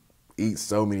 Luke eats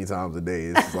so many times a day.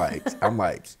 It's like, I'm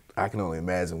like, I can only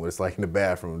imagine what it's like in the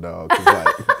bathroom, dog.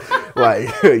 'Cause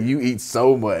like you eat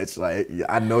so much. Like,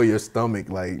 I know your stomach,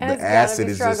 like, the acid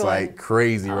is just like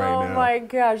crazy right now. Oh my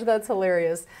gosh, that's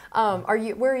hilarious.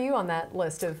 Where are you on that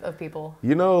list of people?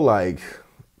 You know, like,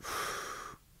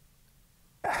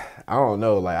 I don't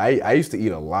know. Like, I used to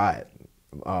eat a lot,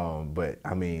 but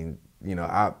I mean, you know,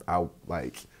 I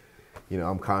like, you know,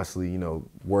 I'm constantly, you know,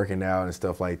 working out and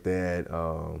stuff like that.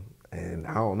 And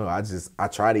I don't know. I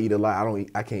try to eat a lot.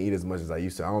 I can't eat as much as I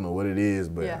used to. I don't know what it is,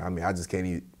 but yeah. I mean, I just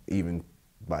can't even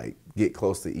like get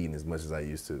close to eating as much as I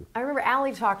used to. I remember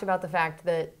Allie talked about the fact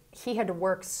that he had to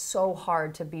work so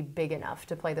hard to be big enough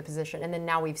to play the position, and then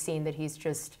now we've seen that he's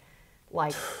just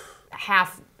like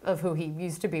half of who he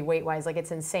used to be weight-wise. Like,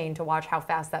 it's insane to watch how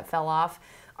fast that fell off.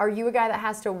 Are you a guy that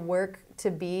has to work to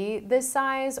be this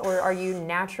size, or are you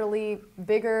naturally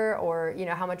bigger, or, you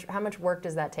know, how much work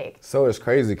does that take? So it's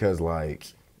crazy because, like,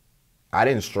 I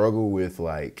didn't struggle with,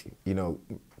 like, you know,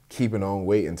 keeping on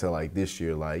weight until, like, this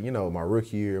year. Like, you know, my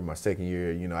rookie year, my second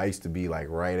year, you know, I used to be, like,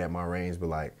 right at my range, but,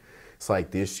 like, it's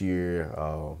like this year,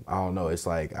 I don't know, it's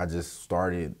like I just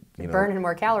started, you know. Burning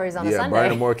more calories on a Sunday. Yeah,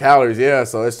 burning more calories, yeah.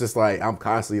 So it's just like I'm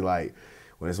constantly, like,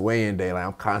 when it's weigh-in day, like,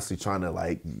 I'm constantly trying to,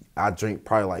 like, I drink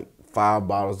probably, like, 5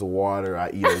 bottles of water. I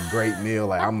eat a great meal.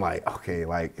 Like, I'm like, okay,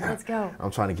 like, let's go.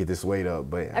 I'm trying to get this weight up.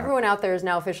 But everyone out there is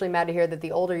now officially mad to hear that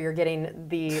the older you're getting,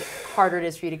 the harder it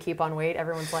is for you to keep on weight.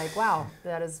 Everyone's like, wow,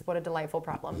 that is what a delightful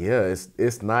problem. Yeah,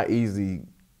 it's not easy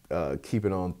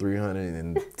keeping on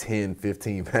 310,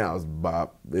 15 pounds,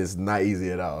 Bob. It's not easy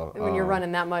at all. When you're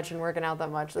running that much and working out that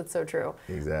much, that's so true.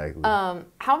 Exactly. How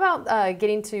about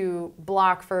getting to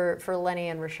block for Lenny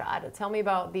and Rashad? Tell me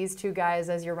about these two guys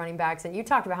as your running backs. And you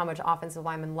talked about how much offensive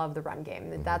linemen love the run game.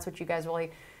 Mm-hmm. That's what you guys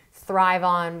really thrive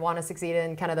on, want to succeed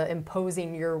in, kind of the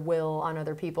imposing your will on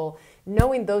other people.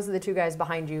 Knowing those are the two guys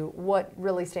behind you, what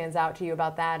really stands out to you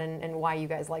about that, and why you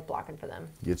guys like blocking for them?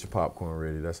 Get your popcorn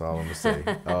ready. That's all I'm going to say.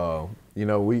 You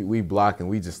know, we block and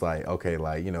we just like, okay,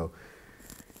 like, you know,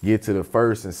 get to the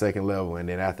first and second level, and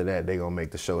then after that, they're going to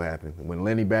make the show happen. When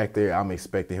Lenny back there, I'm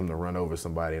expecting him to run over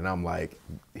somebody, and I'm like,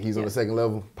 he's on the second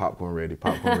level, popcorn ready,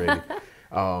 popcorn ready.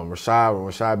 When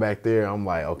Rashad back there, I'm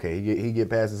like, okay, he get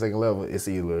past the second level, it's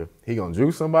either he gonna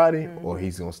juke somebody or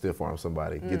he's gonna stiff arm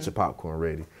somebody. Get your popcorn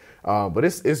ready. But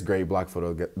it's great block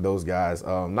for those guys.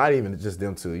 Not even just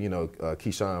them two. You know,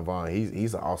 Keyshawn Vaughn,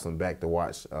 he's an awesome back to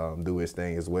watch do his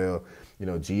thing as well. You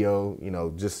know, Gio, you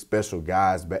know, just special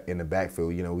guys back in the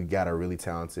backfield. You know, we got a really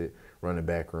talented running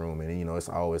back room, and you know, it's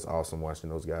always awesome watching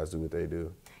those guys do what they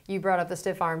do. You brought up the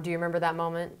stiff arm. Do you remember that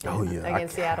moment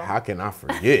against Seattle? How can I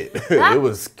forget? It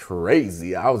was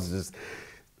crazy. I was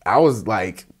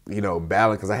like, you know,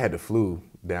 battling because I had the flu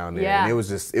down there. Yeah. And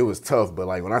it was tough. But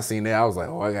like when I seen that, I was like,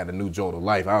 oh, I got a new jolt of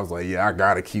life. I was like, yeah, I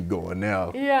got to keep going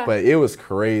now. Yeah. But it was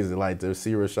crazy. Like to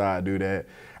see Rashad do that,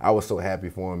 I was so happy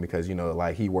for him because, you know,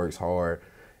 like he works hard.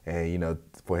 And, you know,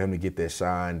 for him to get that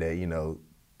shine that, you know,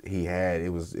 he had, it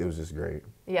was just great.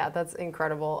 Yeah, that's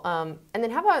incredible. And then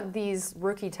how about these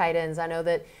rookie tight ends? I know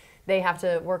that they have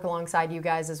to work alongside you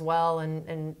guys as well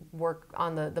and work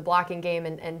on the blocking game.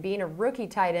 And being a rookie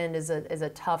tight end is a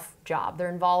tough job. They're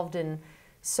involved in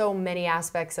so many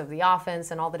aspects of the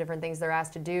offense and all the different things they're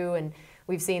asked to do. And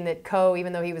we've seen that Coe,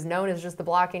 even though he was known as just the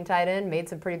blocking tight end, made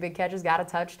some pretty big catches, got a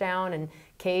touchdown. And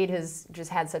Cade has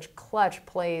just had such clutch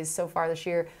plays so far this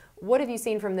year. What have you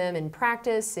seen from them in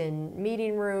practice, in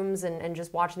meeting rooms, and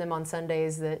just watching them on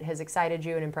Sundays that has excited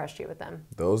you and impressed you with them?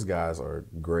 Those guys are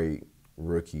great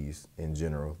rookies in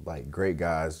general, like great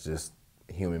guys, just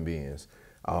human beings.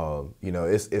 You know,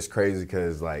 it's crazy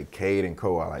because like Cade and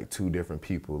Coe are like two different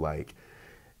people. Like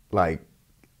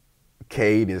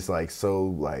Cade is like so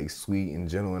like sweet and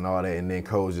gentle and all that, and then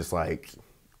Coe's just like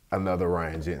another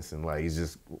Ryan Jensen. Like he's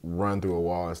just run through a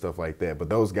wall and stuff like that. But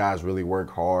those guys really work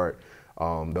hard.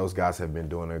 Those guys have been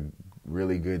doing a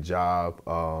really good job,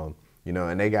 you know,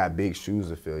 and they got big shoes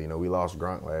to fill. You know, we lost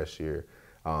Gronk last year,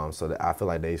 so I feel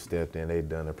like they stepped in. They've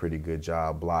done a pretty good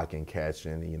job blocking,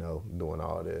 catching, you know, doing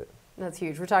all that. That's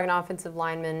huge. We're talking offensive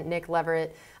lineman Nick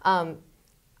Leverett.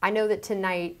 I know that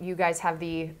tonight you guys have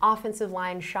the offensive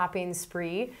line shopping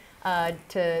spree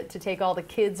to take all the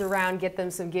kids around, get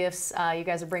them some gifts. You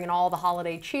guys are bringing all the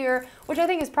holiday cheer, which I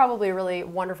think is probably a really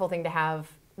wonderful thing to have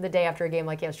the day after a game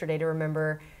like yesterday to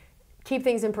remember, keep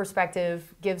things in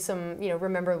perspective, give some, you know,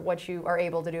 remember what you are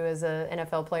able to do as an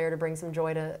NFL player to bring some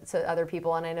joy to other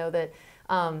people. And I know that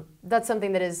that's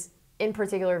something that is in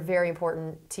particular very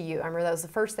important to you. I remember that was the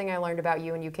first thing I learned about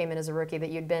you when you came in as a rookie, that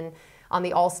you'd been on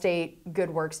the All-State Good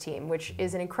Works team, which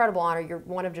is an incredible honor. You're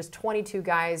one of just 22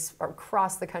 guys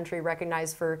across the country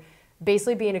recognized for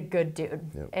basically being a good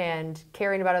dude and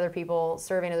caring about other people,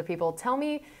 serving other people. Tell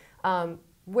me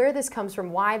where this comes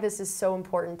from, why this is so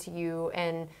important to you,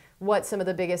 and what some of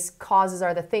the biggest causes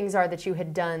are, the things are that you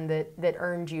had done that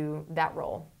earned you that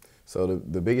role. So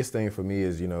the biggest thing for me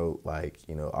is, you know, like,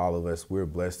 you know, all of us, we're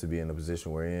blessed to be in the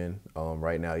position we're in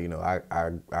right now. You know,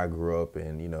 I grew up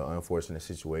in, you know, unfortunate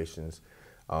situations,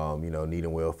 you know,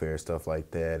 needing welfare and stuff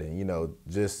like that. And, you know,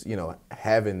 just, you know,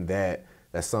 having that's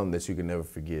something that you can never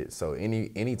forget. So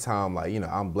any time, like, you know,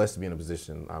 I'm blessed to be in a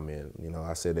position I'm in. You know,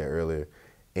 I said that earlier.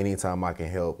 Anytime I can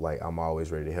help, like, I'm always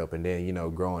ready to help. And then, you know,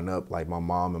 growing up, like, my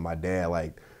mom and my dad,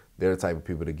 like, they're the type of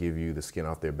people to give you the skin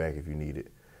off their back if you need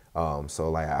it. So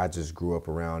like I just grew up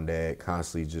around that,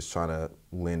 constantly just trying to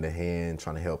lend a hand,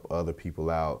 trying to help other people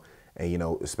out. And, you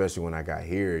know, especially when I got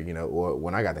here, you know, or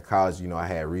when I got to college, you know, I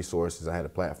had resources, I had a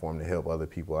platform to help other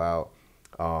people out.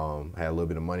 I had a little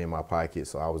bit of money in my pocket,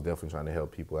 so I was definitely trying to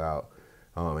help people out.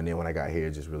 And then when I got here,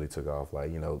 it just really took off.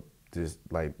 Like, you know, just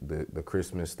like the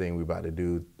Christmas thing we about to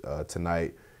do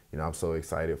tonight, you know, I'm so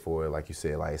excited for it. Like you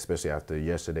said, like especially after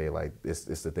yesterday, like it's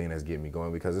the thing that's getting me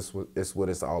going, because it's what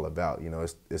it's all about. You know,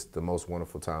 it's the most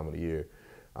wonderful time of the year.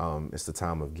 It's the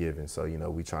time of giving. So, you know,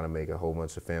 we trying to make a whole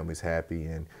bunch of families happy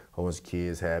and a whole bunch of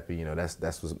kids happy. You know,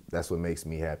 that's what makes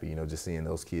me happy. You know, just seeing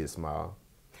those kids smile.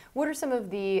 What are some of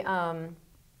the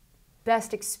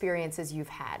best experiences you've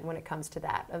had when it comes to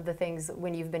that, of the things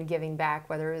when you've been giving back,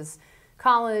 whether it's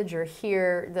college or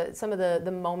here, some of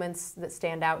the moments that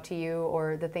stand out to you,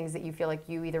 or the things that you feel like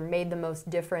you either made the most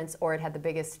difference or it had the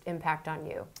biggest impact on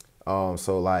you?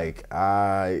 So like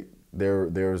there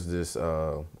was this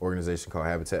organization called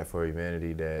Habitat for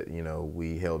Humanity that, you know,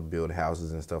 we helped build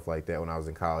houses and stuff like that when I was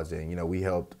in college. And, you know, we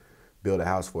helped build a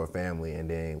house for a family. And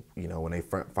then, you know, when they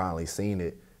finally seen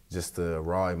it, just the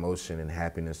raw emotion and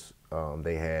happiness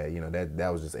they had, you know, that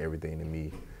was just everything to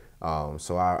me.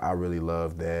 So I really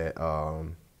love that.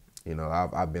 You know,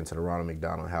 I've been to the Ronald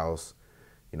McDonald House,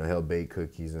 you know, helped bake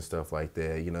cookies and stuff like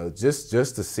that. You know, just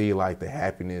to see like the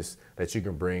happiness that you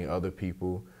can bring other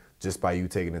people just by you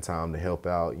taking the time to help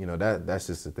out. You know, that's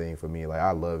just the thing for me. Like,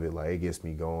 I love it. Like, it gets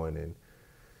me going. And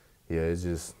yeah,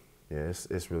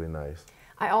 it's really nice.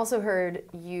 I also heard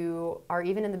you are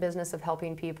even in the business of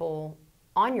helping people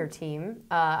on your team.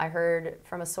 I heard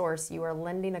from a source you are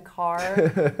lending a car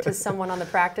to someone on the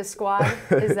practice squad.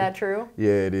 Is that true?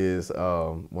 Yeah, it is.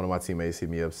 One of my teammates hit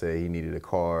me up, said he needed a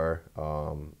car,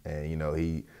 and you know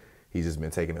he's just been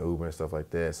taking the Uber and stuff like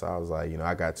that. So I was like, you know,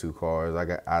 I got 2 cars.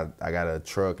 I got a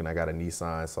truck and I got a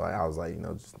Nissan. So I was like, you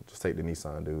know, just take the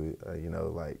Nissan, dude. You know,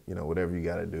 like, you know, whatever you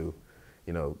got to do.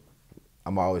 You know,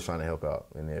 I'm always trying to help out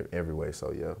in every way.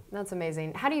 So yeah. That's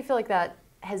amazing. How do you feel like that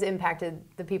has impacted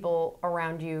the people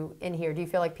around you in here? Do you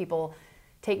feel like people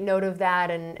take note of that,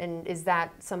 and is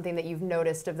that something that you've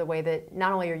noticed, of the way that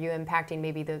not only are you impacting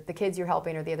maybe the kids you're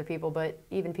helping or the other people, but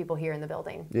even people here in the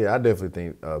building? Yeah, I definitely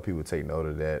think people take note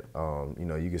of that. You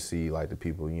know, you can see like the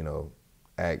people, you know,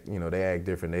 they act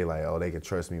different. They like, oh, they can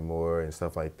trust me more and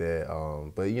stuff like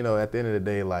that. But you know, at the end of the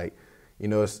day, like, you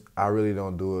know, I really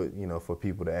don't do it, you know, for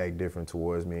people to act different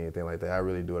towards me, anything like that. I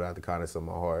really do it out of the kindness of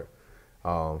my heart.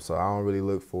 So I don't really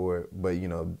look for it, but, you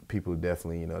know, people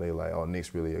definitely, you know, they like, oh,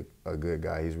 Nick's really a good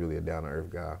guy. He's really a down-to-earth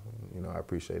guy. You know, I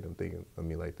appreciate them thinking of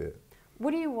me like that.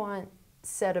 What do you want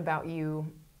said about you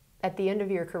at the end of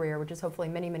your career, which is hopefully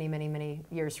many, many, many, many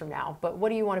years from now? But what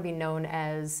do you want to be known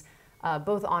as,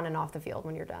 both on and off the field,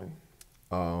 when you're done?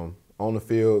 On the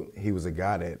field, he was a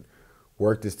guy that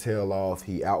worked his tail off.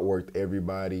 He outworked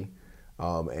everybody.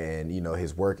 And, you know,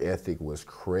 his work ethic was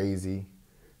crazy.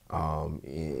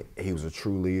 He was a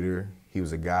true leader. He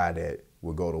was a guy that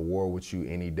would go to war with you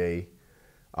any day.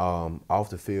 Off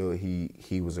the field,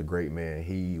 he was a great man.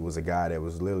 He was a guy that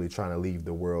was literally trying to leave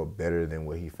the world better than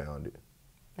what he found it.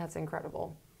 That's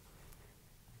incredible.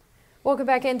 Welcome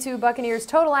back into Buccaneers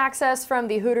Total Access from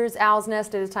the Hooters Owl's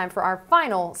Nest. It is time for our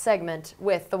final segment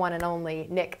with the one and only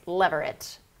Nick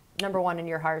Leverett. #1 in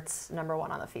your hearts, #1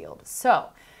 on the field. So,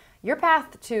 your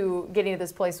path to getting to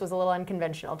this place was a little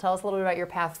unconventional. Tell us a little bit about your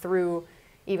path through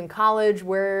even college,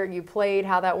 where you played,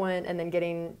 how that went, and then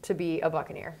getting to be a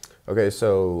Buccaneer. Okay,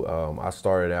 so I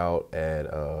started out at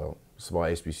small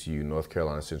HBCU, North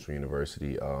Carolina Central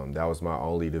University. That was my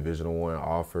only Division I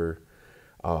offer.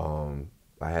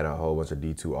 I had a whole bunch of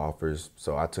D2 offers,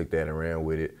 so I took that and ran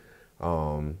with it.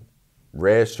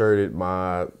 Redshirted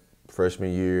my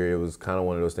freshman year. It was kind of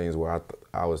one of those things where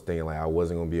I was thinking like I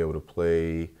wasn't going to be able to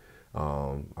play.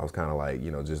 I was kind of like,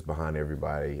 you know, just behind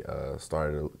everybody,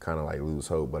 started to kind of like lose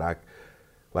hope.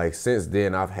 But since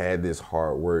then, I've had this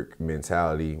hard work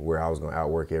mentality where I was going to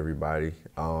outwork everybody.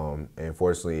 And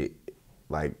fortunately,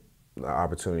 like, the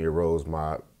opportunity arose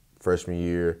my freshman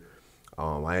year.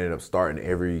 I ended up starting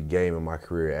every game in my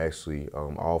career, actually.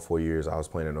 All 4 years I was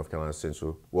playing at North Carolina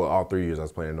Central. Well, all 3 years I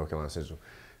was playing at North Carolina Central.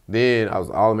 Then I was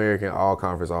All-American,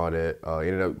 All-Conference, all that.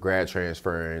 Ended up grad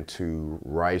transferring to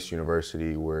Rice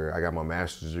University, where I got my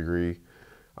master's degree.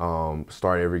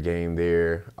 Started every game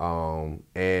there.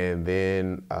 And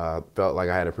then felt like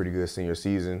I had a pretty good senior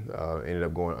season. Ended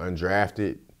up going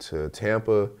undrafted to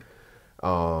Tampa.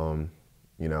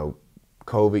 You know,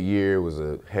 COVID year was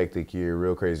a hectic year,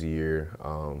 real crazy year,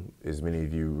 as many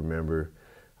of you remember.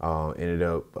 Ended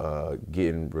up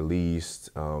getting released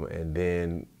and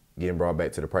then getting brought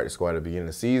back to the practice squad at the beginning of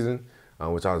the season,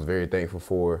 which I was very thankful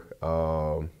for.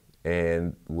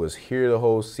 and was here the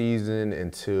whole season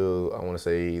until, I want to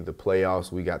say, the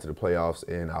playoffs. We got to the playoffs,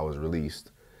 and I was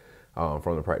released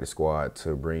from the practice squad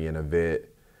to bring in a vet.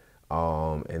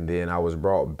 And then I was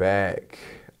brought back.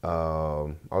 Green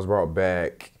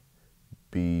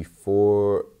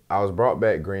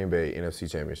Bay NFC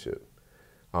Championship.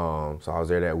 So I was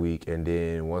there that week, and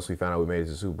then once we found out we made it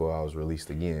to the Super Bowl, I was released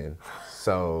again.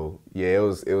 So yeah, it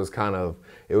was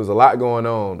a lot going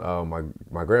on.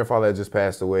 My grandfather had just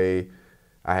passed away.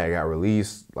 I had got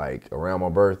released like around my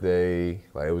birthday.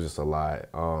 Like, it was just a lot.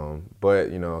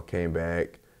 But I came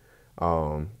back,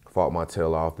 fought my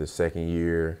tail off the second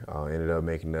year. Ended up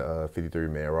making the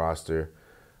 53-man roster.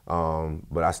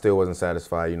 But I still wasn't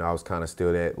satisfied. I was kind of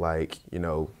still that like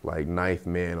ninth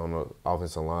man on the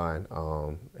offensive line.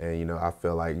 And I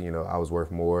felt like I was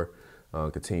worth more.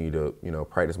 Continue to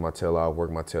practice my tail off,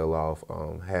 work my tail off.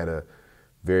 Had a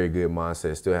very good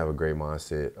mindset. Still have a great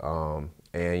mindset.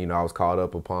 And I was called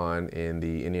up upon in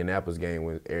the Indianapolis game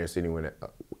when Aaron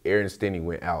Stinney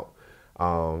went out.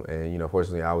 And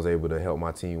fortunately, I was able to help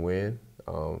my team win.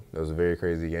 It was a very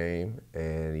crazy game.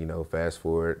 And fast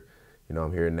forward.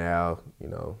 I'm here now,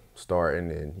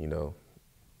 starting and,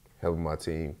 helping my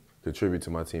team, contribute to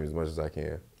my team as much as I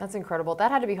can. That's incredible.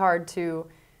 That had to be hard to,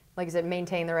 like you said,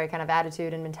 maintain the right kind of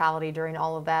attitude and mentality during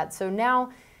all of that. So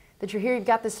now that you're here, you've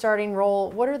got this starting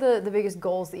role. What are the biggest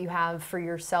goals that you have for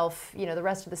yourself, the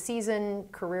rest of the season,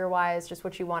 career-wise, just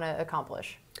what you want to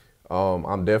accomplish?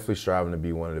 I'm definitely striving to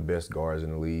be one of the best guards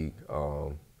in the league.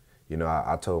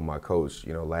 I told my coach,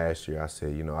 last year, I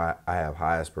said, I have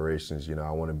high aspirations.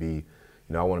 I want to be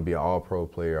an all-pro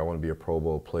player. I want to be a Pro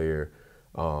Bowl player.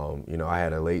 I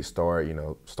had a late start,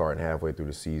 starting halfway through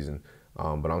the season.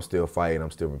 But I'm still fighting.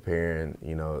 I'm still preparing,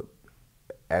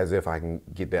 as if I can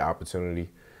get that opportunity.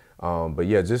 But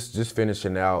yeah, just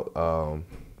finishing out,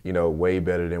 way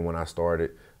better than when I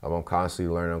started. I'm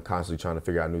constantly learning. I'm constantly trying to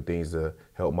figure out new things to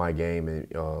help my game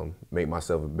and make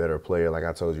myself a better player. Like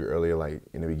I told you earlier, like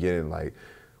in the beginning, like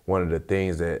one of the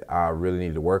things that I really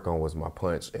needed to work on was my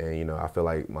punch. And, I feel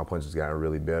like my punch has gotten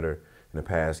really better in the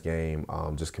past game.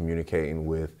 Just communicating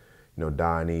with,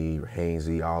 Donnie,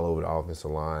 Hainsey, all over the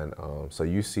offensive line. So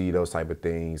you see those type of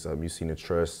things. You see the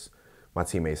trust my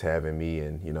teammates have in me,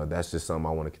 and, that's just something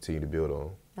I want to continue to build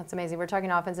on. That's amazing. We're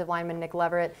talking offensive lineman Nick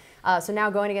Leverett. So now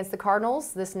going against the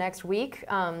Cardinals this next week.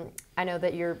 I know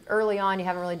that you're early on. You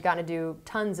haven't really gotten to do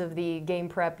tons of the game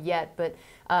prep yet, but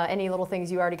any little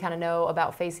things you already kind of know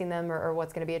about facing them or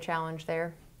what's going to be a challenge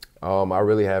there? I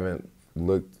really haven't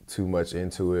looked too much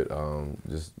into it.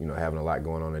 Just, having a lot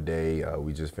going on today.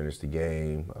 We just finished the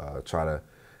game.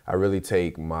 I really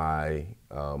take my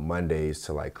Mondays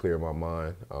to like clear my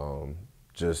mind.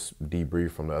 Just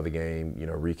debrief from the other game,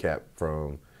 recap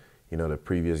from, the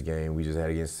previous game we just had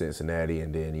against Cincinnati,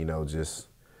 and then, just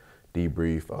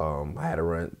debrief. I had to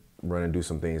run and do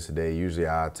some things today. Usually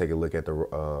I take a look at the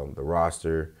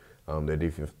roster, their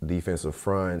defensive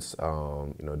fronts,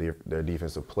 their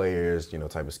defensive players,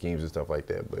 type of schemes and stuff like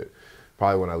that. But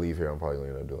probably when I leave here, I'm probably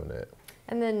going to end up doing that.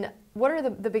 And then what are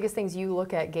the biggest things you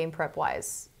look at game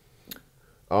prep-wise?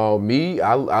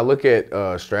 I look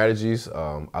at strategies.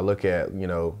 I look at,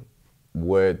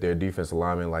 what their defensive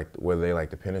linemen like, whether they like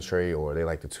to penetrate or they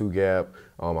like to two-gap.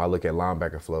 I look at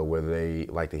linebacker flow, whether they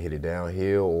like to hit it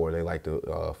downhill or they like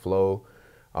to flow.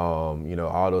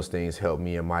 All those things help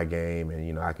me in my game,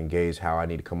 and, I can gauge how I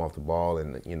need to come off the ball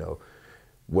and,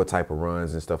 what type of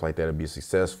runs and stuff like that to be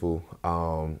successful.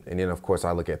 And then, of course,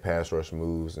 I look at pass rush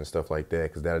moves and stuff like that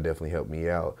because that'll definitely help me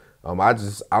out. I'm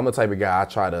the type of guy, I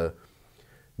try to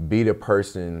be the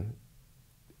person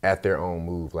at their own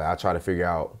move. Like I try to figure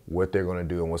out what they're going to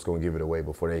do and what's going to give it away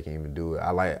before they can even do it.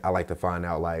 I like to find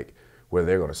out like whether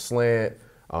they're going to slant,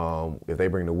 if they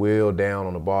bring the wheel down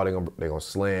on the ball, they're going to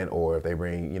slant, or if they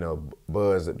bring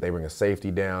buzz, if they bring a safety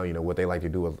down, what they like to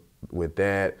do with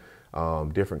that,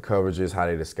 different coverages, how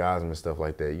they disguise them and stuff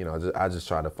like that. I just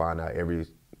try to find out every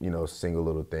single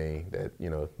little thing that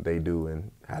they do and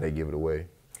how they give it away.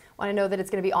 I know that it's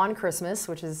going to be on Christmas,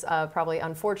 which is probably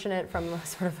unfortunate from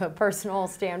sort of a personal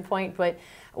standpoint, but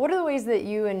what are the ways that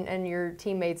you and your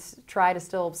teammates try to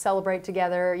still celebrate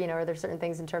together? Are there certain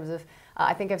things in terms of,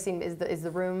 I think I've seen, is the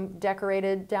room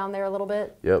decorated down there a little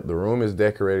bit? Yep, the room is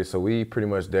decorated, so we pretty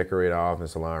much decorate our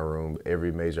offensive line room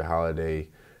every major holiday,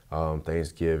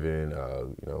 Thanksgiving,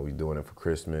 we're doing it for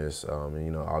Christmas,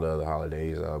 and, all the other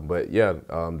holidays. But yeah,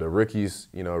 the rookies,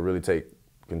 really take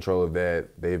control of that.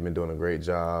 They've been doing a great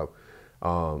job.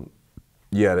 Luke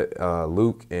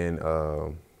and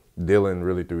Dylan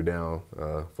really threw down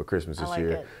for Christmas this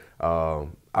year.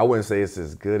 I wouldn't say it's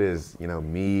as good as, you know,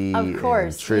 me of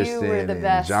course, and Tristan you were the and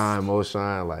best. John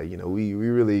Moshine. Like, you know, we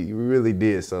really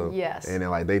did. So, yes. And then,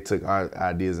 like, they took our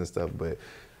ideas and stuff. But,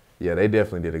 yeah, they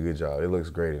definitely did a good job. It looks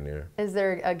great in there. Is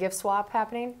there a gift swap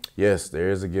happening? Yes, there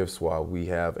is a gift swap. We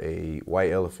have a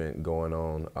white elephant going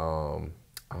on.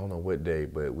 I don't know what day,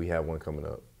 but we have one coming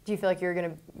up. Do you feel like you're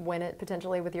going to win it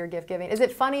potentially with your gift giving? Is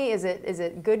it funny? Is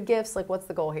it good gifts? Like, what's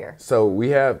the goal here? So we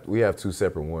have two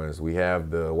separate ones. We have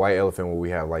the white elephant where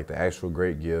we have like the actual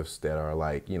great gifts that are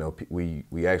like, you know,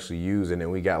 we actually use, and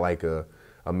then we got like a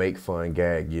make fun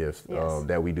gag gift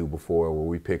that we do before where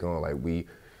we pick on, like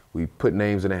we put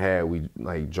names in a hat, we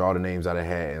like draw the names out of the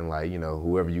hat, and like, you know,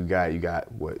 whoever you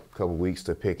got what, a couple weeks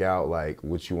to pick out like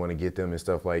what you want to get them and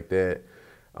stuff like that.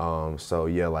 So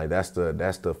yeah, like that's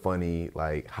the funny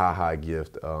like ha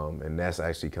gift, and that's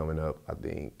actually coming up I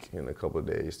think in a couple of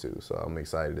days too. So I'm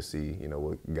excited to see, you know,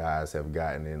 what guys have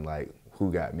gotten and like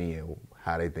who got me and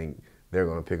how they think they're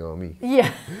gonna pick on me. Yeah,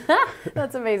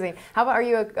 that's amazing. How about, are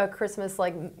you a Christmas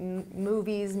like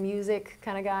movies, music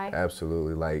kind of guy?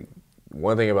 Absolutely. Like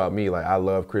one thing about me, like I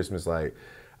love Christmas. Like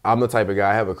I'm the type of guy,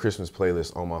 I have a Christmas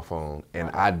playlist on my phone, and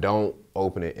I don't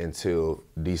open it until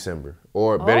December,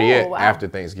 or better yet, after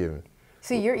Thanksgiving.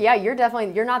 So you're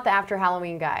definitely, you're not the after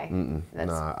Halloween guy.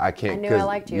 Nah, I can't. I knew I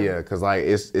liked you. Yeah, because like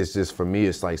it's just, for me,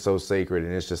 it's like so sacred,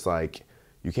 and it's just like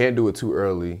you can't do it too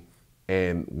early,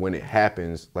 and when it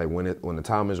happens, like when the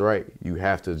time is right, you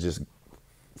have to just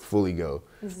fully go.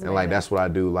 And like that's what I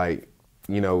do. Like,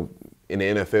 you know, in the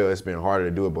NFL, it's been harder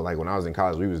to do it, but like when I was in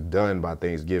college, we was done by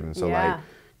Thanksgiving. So like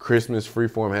Christmas,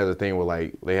 Freeform has a thing where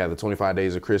like they have the 25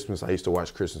 days of Christmas. I used to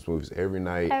watch Christmas movies every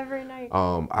night. Every night.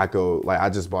 I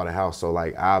just bought a house, so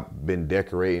like I've been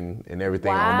decorating and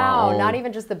everything on my own. Wow, not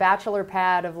even just the bachelor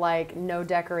pad of like no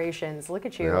decorations. Look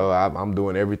at you. You know, I'm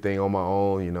doing everything on my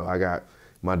own. You know, I got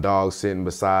my dog sitting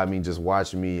beside me just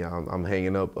watching me. I'm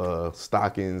hanging up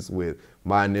stockings with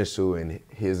my initial and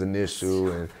his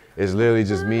initial, and it's literally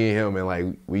just me and him, and like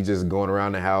we just going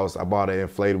around the house. I bought an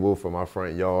inflatable for my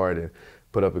front yard and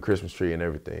put up a Christmas tree and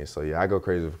everything. So yeah, I go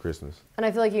crazy for Christmas. And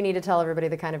I feel like you need to tell everybody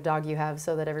the kind of dog you have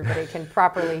so that everybody can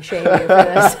properly shame you for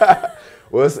this.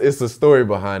 Well, it's a story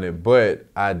behind it, but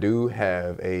I do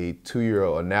have a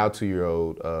now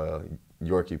two-year-old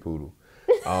Yorkie poodle.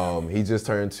 He just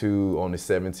turned 2 on the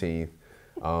 17th.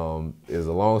 There's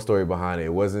a long story behind it.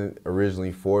 It wasn't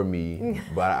originally for me,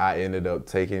 but I ended up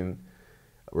taking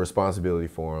responsibility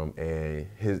for him, and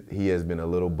he has been a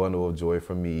little bundle of joy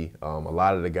for me. A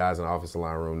lot of the guys in the offensive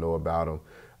line room know about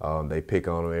him. They pick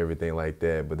on him, everything like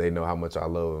that, but they know how much I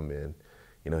love him, and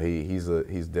you know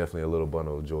he's definitely a little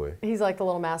bundle of joy. He's like the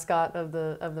little mascot of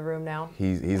the room now.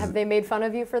 Have they made fun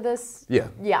of you for this? Yeah.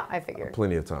 Yeah, I figured.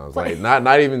 Plenty of times. Like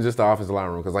not even just the offensive line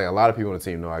room, because like a lot of people on the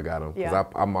team know I got him, because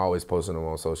I'm always posting them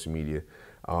on social media.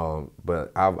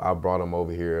 But I brought him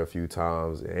over here a few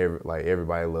times, and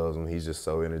everybody loves him. He's just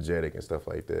so energetic and stuff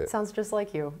like that. Sounds just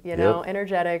like you know,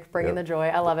 energetic, bringing the joy.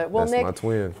 I love it. Well, that's Nick, my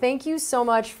twin. Thank you so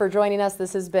much for joining us.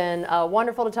 This has been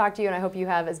wonderful to talk to you, and I hope you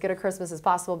have as good a Christmas as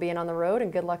possible being on the road,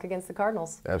 and good luck against the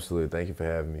Cardinals. Absolutely. Thank you for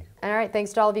having me. All right.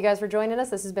 Thanks to all of you guys for joining us.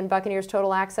 This has been Buccaneers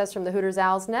Total Access from the Hooters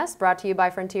Owl's Nest, brought to you by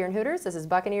Frontier and Hooters. This is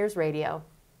Buccaneers Radio.